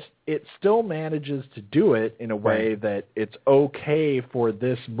 But it still manages to do it in a way that it's okay for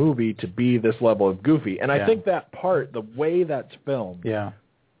this movie to be this level of goofy. And I think that part, the way that's filmed,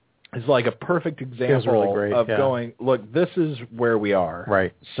 is like a perfect example of going, look, this is where we are.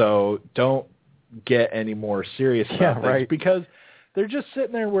 Right. So don't get any more serious about things. Because they're just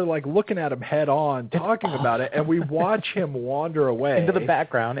sitting there and we're like looking at him head on, talking about it, and we watch him wander away. Into the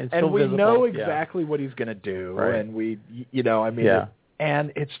background. And we know exactly what he's going to do. Right. And we,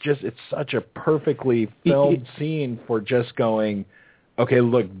 and it's such a perfectly filmed scene for just going, okay,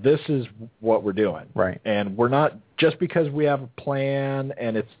 look, this is what we're doing. Right. And we're not, just because we have a plan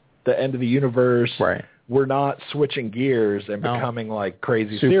and it's the end of the universe, we're not switching gears and becoming like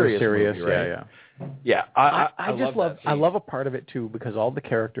crazy serious. Movie, right? Yeah. I just love a part of it too, because all the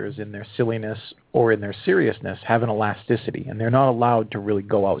characters in their silliness or in their seriousness have an elasticity, and they're not allowed to really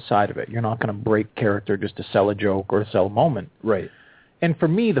go outside of it. You're not going to break character just to sell a joke or sell a moment. Right. And for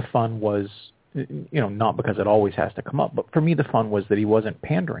me, the fun was, not because it always has to come up, but for me, the fun was that he wasn't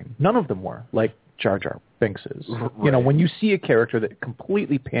pandering. None of them were, like Jar Jar Binks is. Right. When you see a character that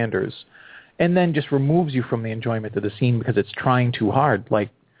completely panders and then just removes you from the enjoyment of the scene because it's trying too hard, like,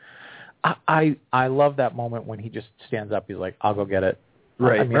 I love that moment when he just stands up. He's like, I'll go get it.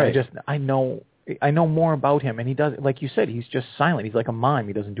 Right. I mean, I know more about him, and he does, like you said, he's just silent. He's like a mime.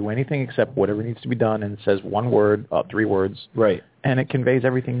 He doesn't do anything except whatever needs to be done, and says one word, 3 words, right? And it conveys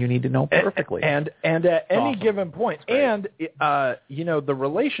everything you need to know perfectly. And at any given point, and the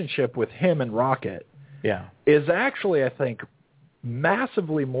relationship with him and Rocket, is actually, I think,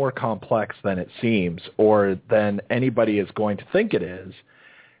 massively more complex than it seems, or than anybody is going to think it is.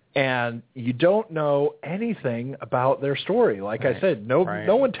 And you don't know anything about their story. Like I said, no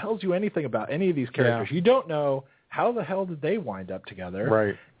one tells you anything about any of these characters. You don't know how the hell did they wind up together.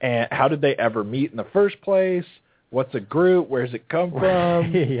 Right. And how did they ever meet in the first place? What's a Groot? Where's it come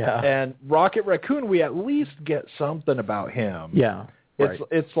from? And Rocket Raccoon, we at least get something about him. Yeah.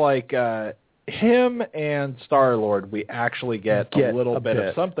 It's like him and Star-Lord, we actually get a little bit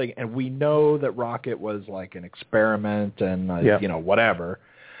of something. And we know that Rocket was like an experiment and, whatever.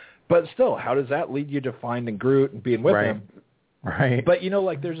 But still, how does that lead you to finding Groot and being with him? Right. But,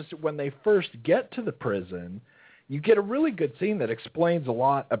 there's when they first get to the prison, you get a really good scene that explains a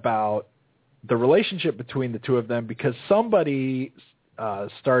lot about the relationship between the two of them, because somebody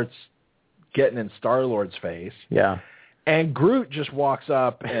starts getting in Star-Lord's face. Yeah. And Groot just walks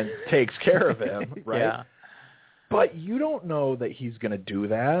up and takes care of him, right? Yeah. But you don't know that he's going to do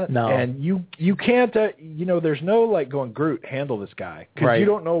that. No. And you can't, there's no like going, Groot, handle this guy. Because you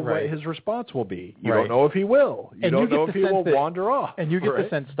don't know what his response will be. You don't know if he will. You don't know if he will wander off. And you get the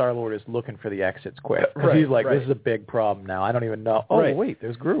sense Star-Lord is looking for the exits quick. He's like, this is a big problem now. I don't even know. Oh, wait,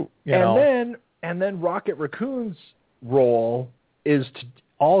 there's Groot. And then Rocket Raccoon's role is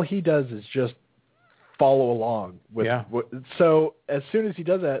all he does is just follow along with. So as soon as he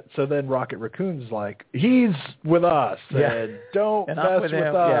does that, so then Rocket Raccoon's like, he's with us and don't mess with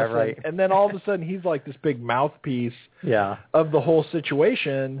us. Yeah, right. And then all of a sudden he's like this big mouthpiece of the whole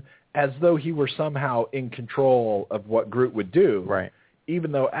situation, as though he were somehow in control of what Groot would do. Right.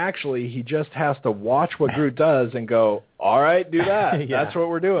 Even though actually he just has to watch what Groot does and go, all right, do that. That's what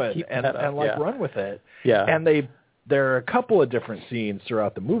we're doing. And run with it. Yeah. And there are a couple of different scenes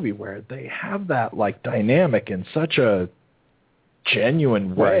throughout the movie where they have that like dynamic in such a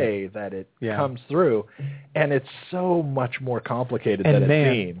genuine way that it comes through, and it's so much more complicated than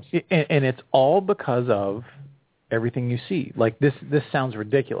it seems. And it's all because of everything you see. Like this sounds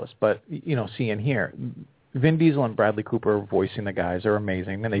ridiculous, but see and hear. Vin Diesel and Bradley Cooper voicing the guys are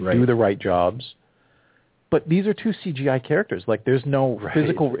amazing, and they do the right jobs. But these are two CGI characters. Like, there's no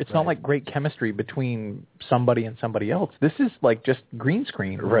physical... It's not like great chemistry between somebody and somebody else. This is like just green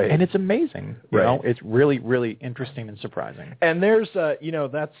screen. Right. And it's amazing. You know? It's really, really interesting and surprising. And there's,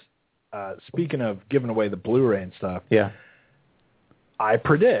 that's... speaking of giving away the Blu-ray and stuff... Yeah. I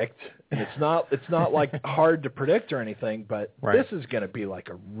predict... It's not like hard to predict or anything, but this is going to be like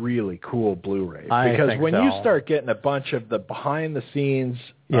a really cool Blu-ray. Because when you start getting a bunch of the behind-the-scenes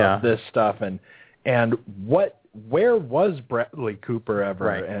of this stuff and where was Bradley Cooper ever,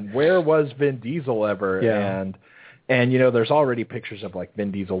 and where was Vin Diesel ever, and there's already pictures of like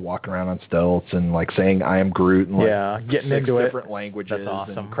Vin Diesel walking around on stilts and like saying "I am Groot" and like getting 6 into different languages. That's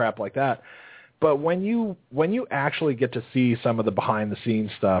awesome. And crap like that. But when you actually get to see some of the behind the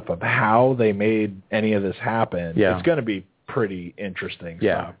scenes stuff of how they made any of this happen, it's going to be pretty interesting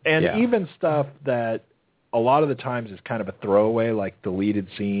stuff. And even stuff that a lot of the times is kind of a throwaway, like deleted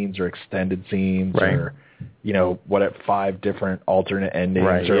scenes or extended scenes or, 5 different alternate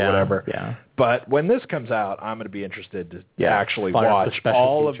endings or whatever. Yeah. But when this comes out, I'm going to be interested to actually watch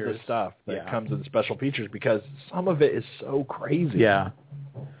all of the stuff that comes with the special features, because some of it is so crazy. Yeah.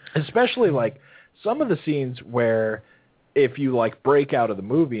 Especially like some of the scenes where if you like break out of the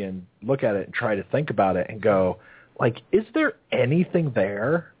movie and look at it and try to think about it and go, like, is there anything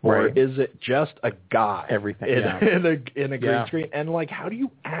there, or is it just a guy? Everything in a green screen? And like, how do you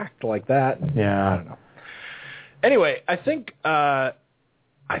act like that? Yeah, I don't know. Anyway, I think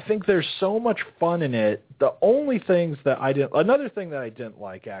there's so much fun in it. The only things that another thing that I didn't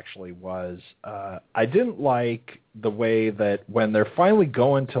like actually was I didn't like the way that when they're finally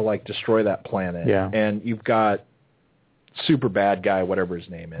going to like destroy that planet, and you've got super bad guy, whatever his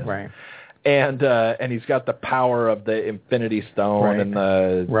name is, and he's got the power of the Infinity Stone and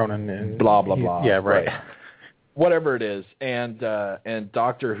the Ronan and blah blah blah, right. Whatever it is, and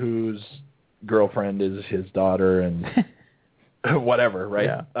Doctor Who's girlfriend is his daughter and. Whatever,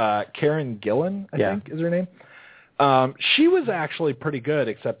 right? Yeah. Karen Gillan, I think, is her name. She was actually pretty good,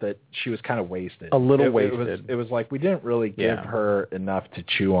 except that she was kind of wasted. A little wasted. It was like we didn't really give her enough to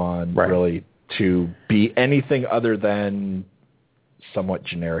chew on, really, to be anything other than somewhat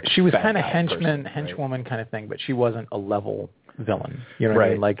generic. She was kind of henchwoman kind of thing, but she wasn't a level villain. You know what I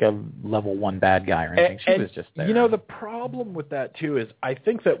mean? Like a level 1 bad guy or anything. She was just there. The problem with that, too, is I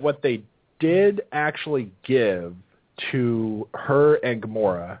think that what they did actually give to her and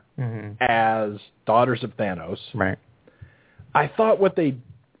Gamora as daughters of Thanos. Right. I thought what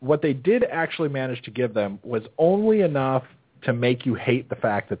they did actually manage to give them was only enough to make you hate the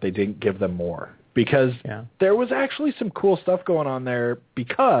fact that they didn't give them more. Because there was actually some cool stuff going on there,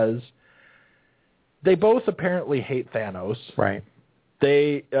 because they both apparently hate Thanos. Right.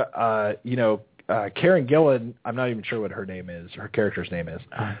 They, Karen Gillan, I'm not even sure what her name is, her character's name is.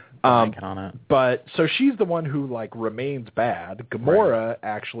 On it. But so she's the one who like remains bad. Gamora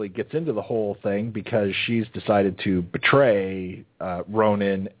actually gets into the whole thing because she's decided to betray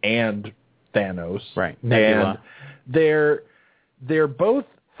Ronan and Thanos. Right. Nebula. And they're both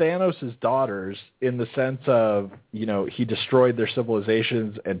Thanos' daughters in the sense of, he destroyed their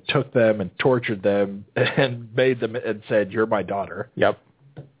civilizations and took them and tortured them and made them and said, "You're my daughter." Yep.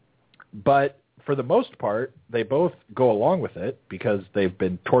 But for the most part, they both go along with it because they've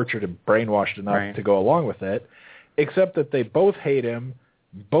been tortured and brainwashed enough to go along with it, except that they both hate him,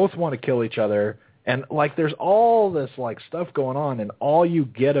 both want to kill each other, and like there's all this like stuff going on, and all you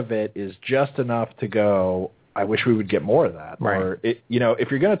get of it is just enough to go, I wish we would get more of that. Right. Or, if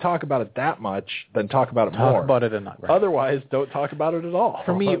you're going to talk about it that much, then talk about it more. Talk about it enough. Right. Otherwise, don't talk about it at all.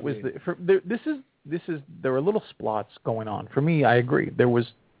 For me, it was there were little splots going on. For me, I agree. There was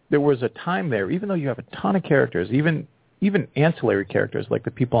a time there, even though you have a ton of characters, even ancillary characters like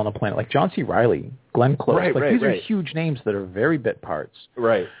the people on the planet, like John C. Reilly, Glenn Close. These are huge names that are very bit parts.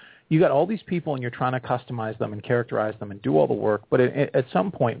 Right. You got all these people, and you're trying to customize them and characterize them and do all the work. But at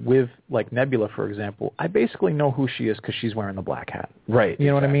some point, with like Nebula, for example, I basically know who she is because she's wearing the black hat. Right. You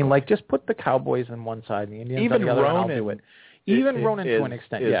know what I mean? Like, just put the cowboys on one side and the Indians on the other, and I'll do it. Even Ronan, to an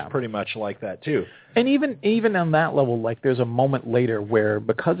extent, is pretty much like that too. And even on that level, like, there's a moment later where,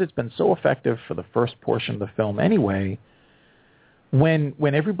 because it's been so effective for the first portion of the film anyway, when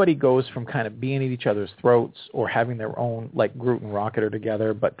everybody goes from kind of being at each other's throats or having their own, like Groot and Rocket are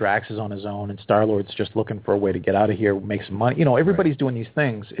together, but Drax is on his own and Star-Lord's just looking for a way to get out of here, make some money. Everybody's doing these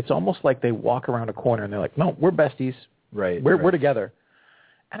things. It's almost like they walk around a corner and they're like, no, we're besties. Right. We're together.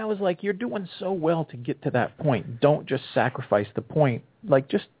 And I was like, you're doing so well to get to that point. Don't just sacrifice the point. Like,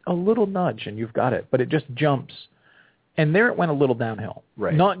 just a little nudge and you've got it. But it just jumps. And there it went a little downhill.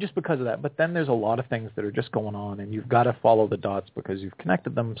 Right. Not just because of that, but then there's a lot of things that are just going on, and you've got to follow the dots because you've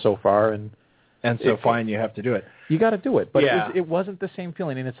connected them so far. And so fine, you have to do it. You got to do it. But yeah. it wasn't the same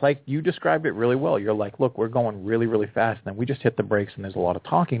feeling. And it's like, you described it really well. You're like, look, we're going really, really fast, and then we just hit the brakes, and there's a lot of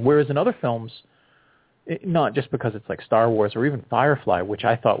talking. Whereas in other films, not just because it's like Star Wars or even Firefly, which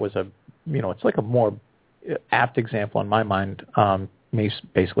I thought was it's like a more apt example in my mind,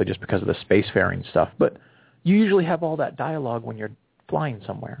 basically just because of the spacefaring stuff. But you usually have all that dialogue when you're flying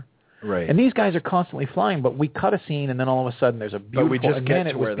somewhere. Right. And these guys are constantly flying, but we cut a scene, and then all of a sudden there's a beautiful, but we just and get then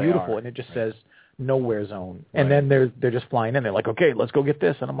to it was where beautiful, they are. and it just says nowhere zone. Right. And then they're just flying in. They're like, okay, let's go get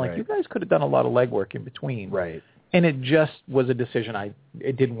this. And I'm like, you guys could have done a lot of legwork in between. Right. And it just was a decision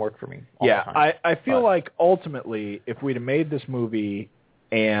it didn't work for me. I feel like ultimately, if we'd have made this movie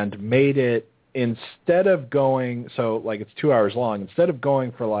and made it, instead of going, so like it's 2 hours long, instead of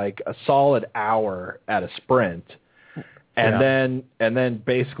going for like a solid hour at a sprint, and then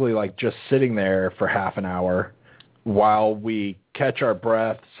basically like just sitting there for half an hour while we catch our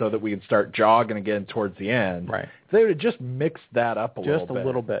breath so that we can start jogging again towards the end. Right. If they would have just mixed that up a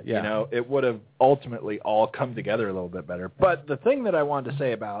little bit. Yeah. It would have ultimately all come together a little bit better. But the thing that I wanted to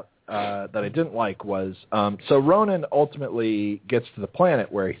say about that I didn't like was, so Ronan ultimately gets to the planet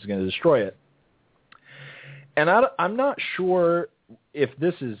where he's going to destroy it. And I'm not sure if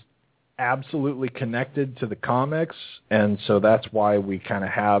this is absolutely connected to the comics, and so that's why we kind of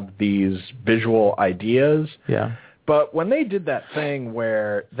have these visual ideas. Yeah. But when they did that thing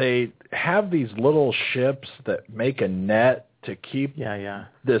where they have these little ships that make a net to keep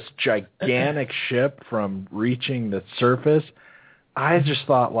this gigantic ship from reaching the surface, I just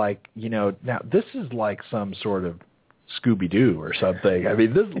thought, like, now this is like some sort of Scooby-Doo or something. I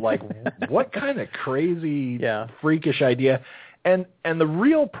mean, this is like, what kind of crazy, freakish idea? And the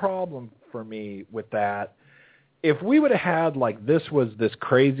real problem for me with that, if we would have had, like, this was this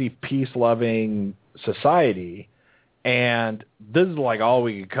crazy peace-loving society, and this is like all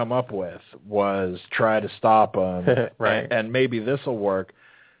we could come up with was try to stop them, right? And maybe this will work.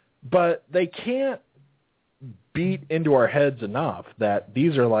 But they can't beat into our heads enough that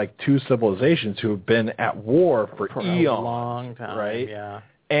these are like two civilizations who have been at war for eons, a long time, right? Yeah.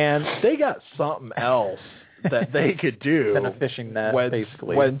 And they got something else that they could do than a fishing net,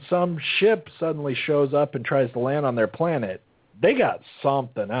 basically. When some ship suddenly shows up and tries to land on their planet, they got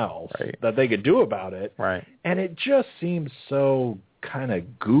something else that they could do about it. Right. And it just seems so kind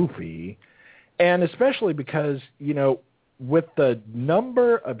of goofy. And especially because, with the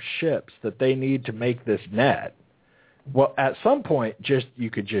number of ships that they need to make this net, well, at some point,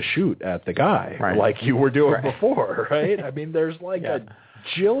 you could just shoot at the guy like you were doing before, right? I mean, there's like a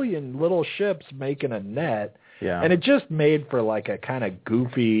jillion little ships making a net, and it just made for like a kind of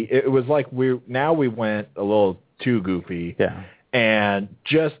goofy. It was like we went a little too goofy, and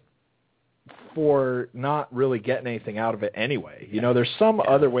just for not really getting anything out of it anyway. There's some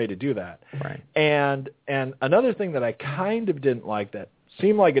other way to do that, right? And another thing that I kind of didn't like that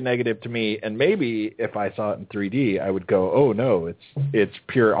seemed like a negative to me, and maybe if I saw it in 3D, I would go, "Oh no, it's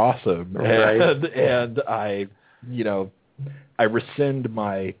pure awesome," and I rescind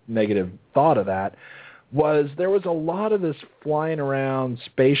my negative thought of that. There was a lot of this flying around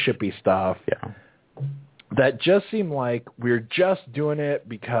spaceshipy stuff that just seemed like we're just doing it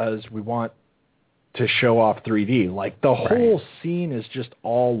because we want to show off 3D. Like the whole scene is just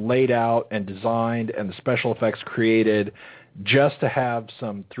all laid out and designed and the special effects created just to have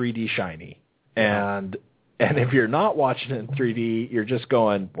some 3D shiny. And And if you're not watching it in 3D, you're just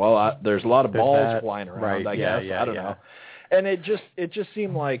going, well, there's a lot of balls flying around, I guess. I don't know. And it just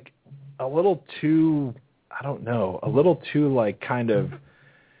seemed like a little too, I don't know, a little too like kind of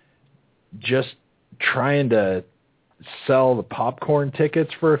just trying to sell the popcorn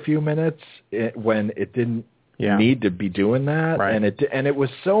tickets for a few minutes when it didn't need to be doing that. Right. And it was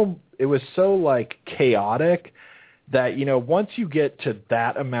so like chaotic that, you know, once you get to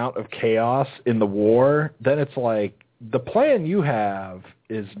that amount of chaos in the war, then it's like the plan you have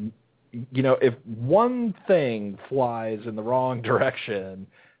is, you know, if one thing flies in the wrong direction,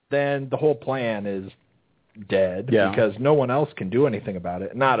 then the whole plan is dead because no one else can do anything about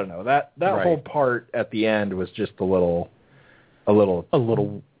it. And I don't know, that whole part at the end was just a little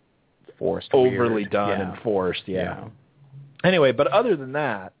forced, overly done and forced. Anyway, but other than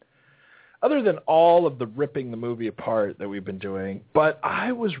all of the ripping the movie apart that we've been doing, but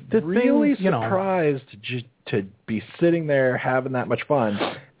I was really surprised to be sitting there having that much fun.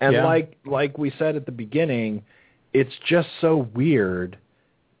 And like we said at the beginning, it's just so weird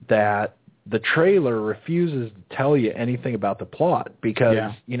that the trailer refuses to tell you anything about the plot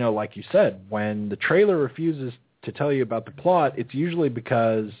because, you know, like you said, when the trailer refuses to tell you about the plot, it's usually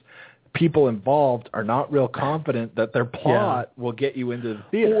because people involved are not real confident that their plot will get you into the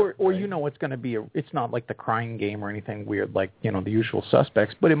theater. Or you know, it's going to be it's not like The Crying Game or anything weird like, you know, The Usual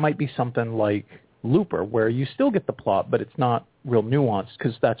Suspects, but it might be something like Looper where you still get the plot, but it's not real nuanced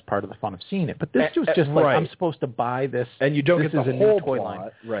because that's part of the fun of seeing it. But this was just like, I'm supposed to buy this. And you don't get the whole new toy plot. line.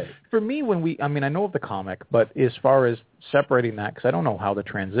 Right. For me, I know of the comic, but as far as separating that, because I don't know how the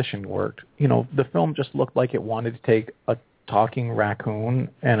transition worked, you know, the film just looked like it wanted to take a talking raccoon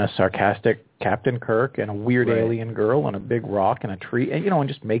and a sarcastic Captain Kirk and a weird alien girl and a big rock and a tree, and, you know, and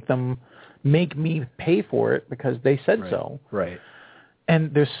just make me pay for it because they said so. Right.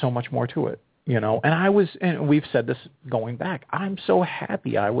 And there's so much more to it. You know, and we've said this going back, I'm so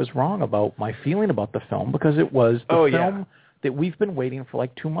happy I was wrong about my feeling about the film because it was the film that we've been waiting for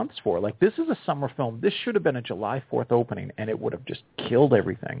like 2 months for. Like, this is a summer film. This should have been a July 4th opening, and it would have just killed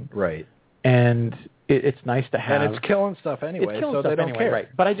everything. Right. And it's nice to have. And it's killing stuff anyway, so they don't care.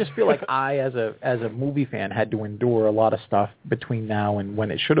 Right. But I just feel like I, as a movie fan, had to endure a lot of stuff between now and when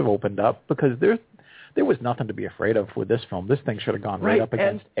it should have opened up because there was nothing to be afraid of with this film. This thing should have gone right up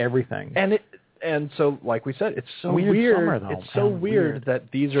against everything. And so, like we said, it's so weird. Summer, though. It's so weird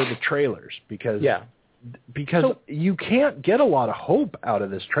that these are the trailers because you can't get a lot of hope out of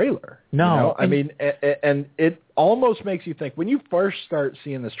this trailer. No, you know? I mean, and it almost makes you think when you first start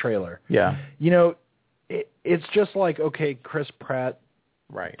seeing this trailer. Yeah, you know, it's just like, okay, Chris Pratt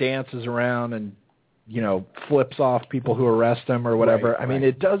dances around and, you know, flips off people who arrest him or whatever. I mean,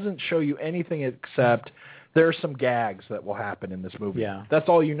 it doesn't show you anything except there are some gags that will happen in this movie. Yeah. That's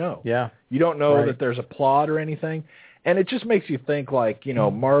all you know. Yeah. You don't know that there's a plot or anything. And it just makes you think like, you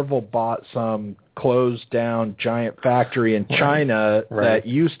know, Marvel bought some closed down giant factory in China that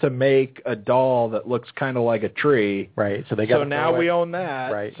used to make a doll that looks kind of like a tree. Right. So now we own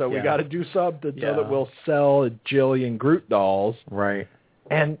that. Right. So we got to do something so that we'll sell a jillion Groot dolls. Right.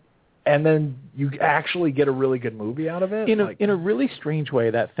 And then you actually get a really good movie out of it? In a really strange way,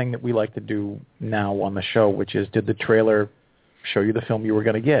 that thing that we like to do now on the show, which is, did the trailer show you the film you were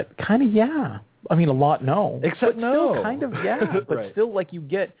going to get? Kind of, yeah. I mean, a lot, no. Except no. Still, kind of, yeah. But still, like, you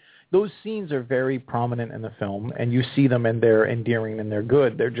get... Those scenes are very prominent in the film, and you see them, and they're endearing, and they're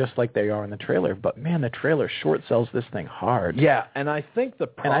good. They're just like they are in the trailer. But, man, the trailer short sells this thing hard. Yeah, and I think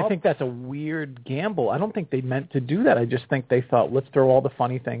I think that's a weird gamble. I don't think they meant to do that. I just think they thought, let's throw all the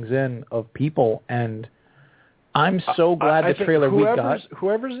funny things in of people, and I'm so glad the trailer we got...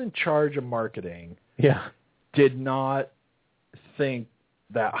 Whoever's in charge of marketing did not think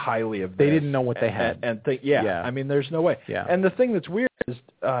that highly of this. They didn't know what they had. And think, I mean, there's no way. Yeah. And the thing that's weird is,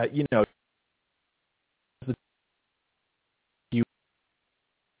 you know,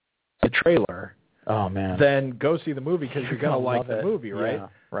 the trailer, oh man, then go see the movie because you're going to like the movie, right? Yeah,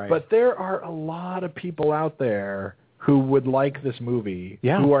 right. But there are a lot of people out there who would like this movie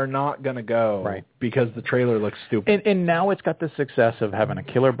who are not going to go because the trailer looks stupid. And now it's got the success of having a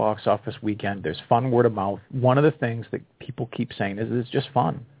killer box office weekend. There's fun word of mouth. One of the things that people keep saying is it's just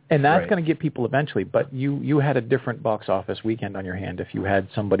fun. And that's going to get people eventually. But you had a different box office weekend on your hand if you had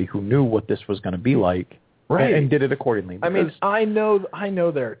somebody who knew what this was going to be like and did it accordingly. I mean, I know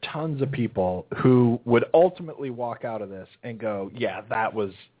there are tons of people who would ultimately walk out of this and go, that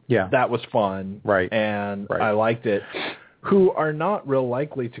was fun, and I liked it, who are not real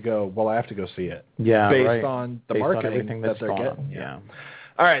likely to go, well, I have to go see it, based on the marketing that they're getting. Yeah.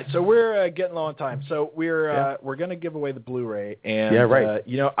 All right, so we're getting low on time. So we're going to give away the Blu-ray, and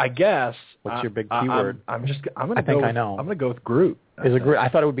I guess what's your big keyword? I'm going to go with Groot. Is it Groot? I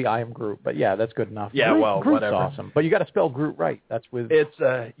thought it would be I am Groot, but yeah, that's good enough. Yeah, Groot's whatever. Awesome, but you got to spell Groot right. That's with it's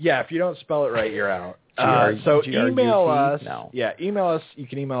if you don't spell it right, you're out. So email us. No. Yeah, email us. You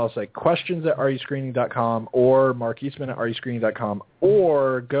can email us at questions@rescreening.com or markeisman@rescreening.com,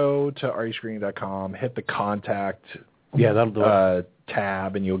 or go to rescreening.com, hit the contact. Yeah, that'll do it.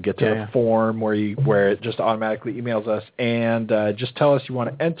 Tab, and you'll get to the form where it just automatically emails us, and just tell us you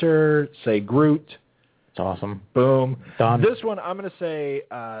want to enter. Say Groot. It's awesome. Boom. Done. This one I'm going to say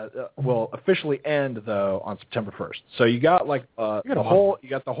will officially end though on September 1st. So you got the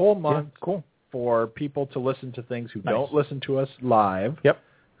whole month. Cool. For people to listen to things who don't listen to us live. Yep.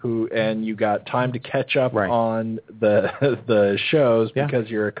 And you got time to catch up on the shows because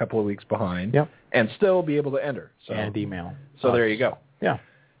you're a couple of weeks behind. Yep. And still be able to enter. So, and email. So there you go. Yeah.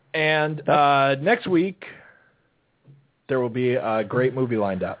 And next week there will be a great movie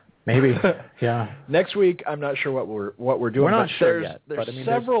lined up. Maybe. Yeah. Next week I'm not sure what we're doing. We're not sure yet. There's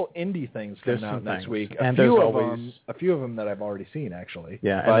several indie things coming out next week. And a few of them that I've already seen actually.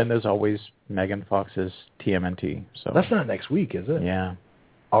 Yeah, and then there's always Megan Fox's TMNT. So that's not next week, is it? Yeah.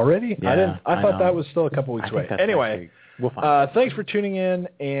 Already? Yeah, I thought that was still a couple weeks away. Anyway, we'll find thanks for tuning in,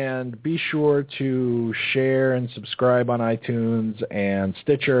 and be sure to share and subscribe on iTunes and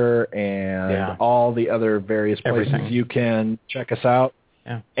Stitcher and all the other various places you can check us out.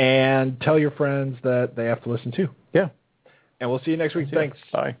 Yeah. And tell your friends that they have to listen too. Yeah. And we'll see you next week. Thanks.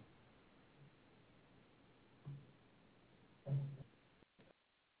 Bye.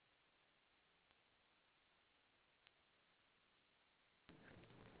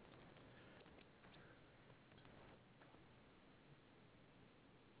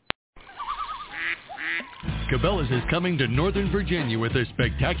 Cabela's is coming to Northern Virginia with a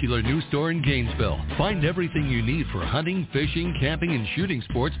spectacular new store in Gainesville. Find everything you need for hunting, fishing, camping, and shooting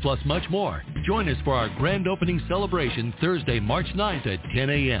sports, plus much more. Join us for our grand opening celebration Thursday, March 9th at 10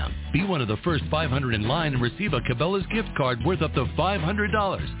 a.m. Be one of the first 500 in line and receive a Cabela's gift card worth up to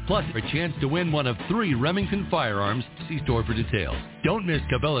 $500. Plus, a chance to win one of 3 Remington firearms. See store for details. Don't miss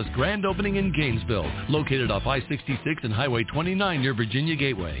Cabela's grand opening in Gainesville, located off I-66 and Highway 29 near Virginia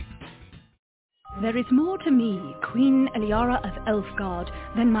Gateway. There is more to me, Queen Eliara of Elfgard,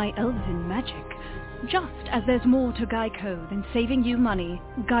 than my elven magic. Just as there's more to Geico than saving you money,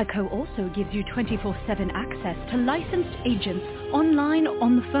 Geico also gives you 24/7 access to licensed agents online,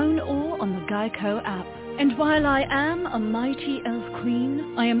 on the phone, or on the Geico app. And while I am a mighty elf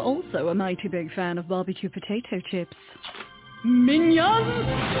queen, I am also a mighty big fan of barbecue potato chips. Minions!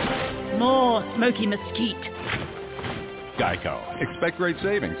 More smoky mesquite. Geico. Expect great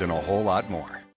savings and a whole lot more.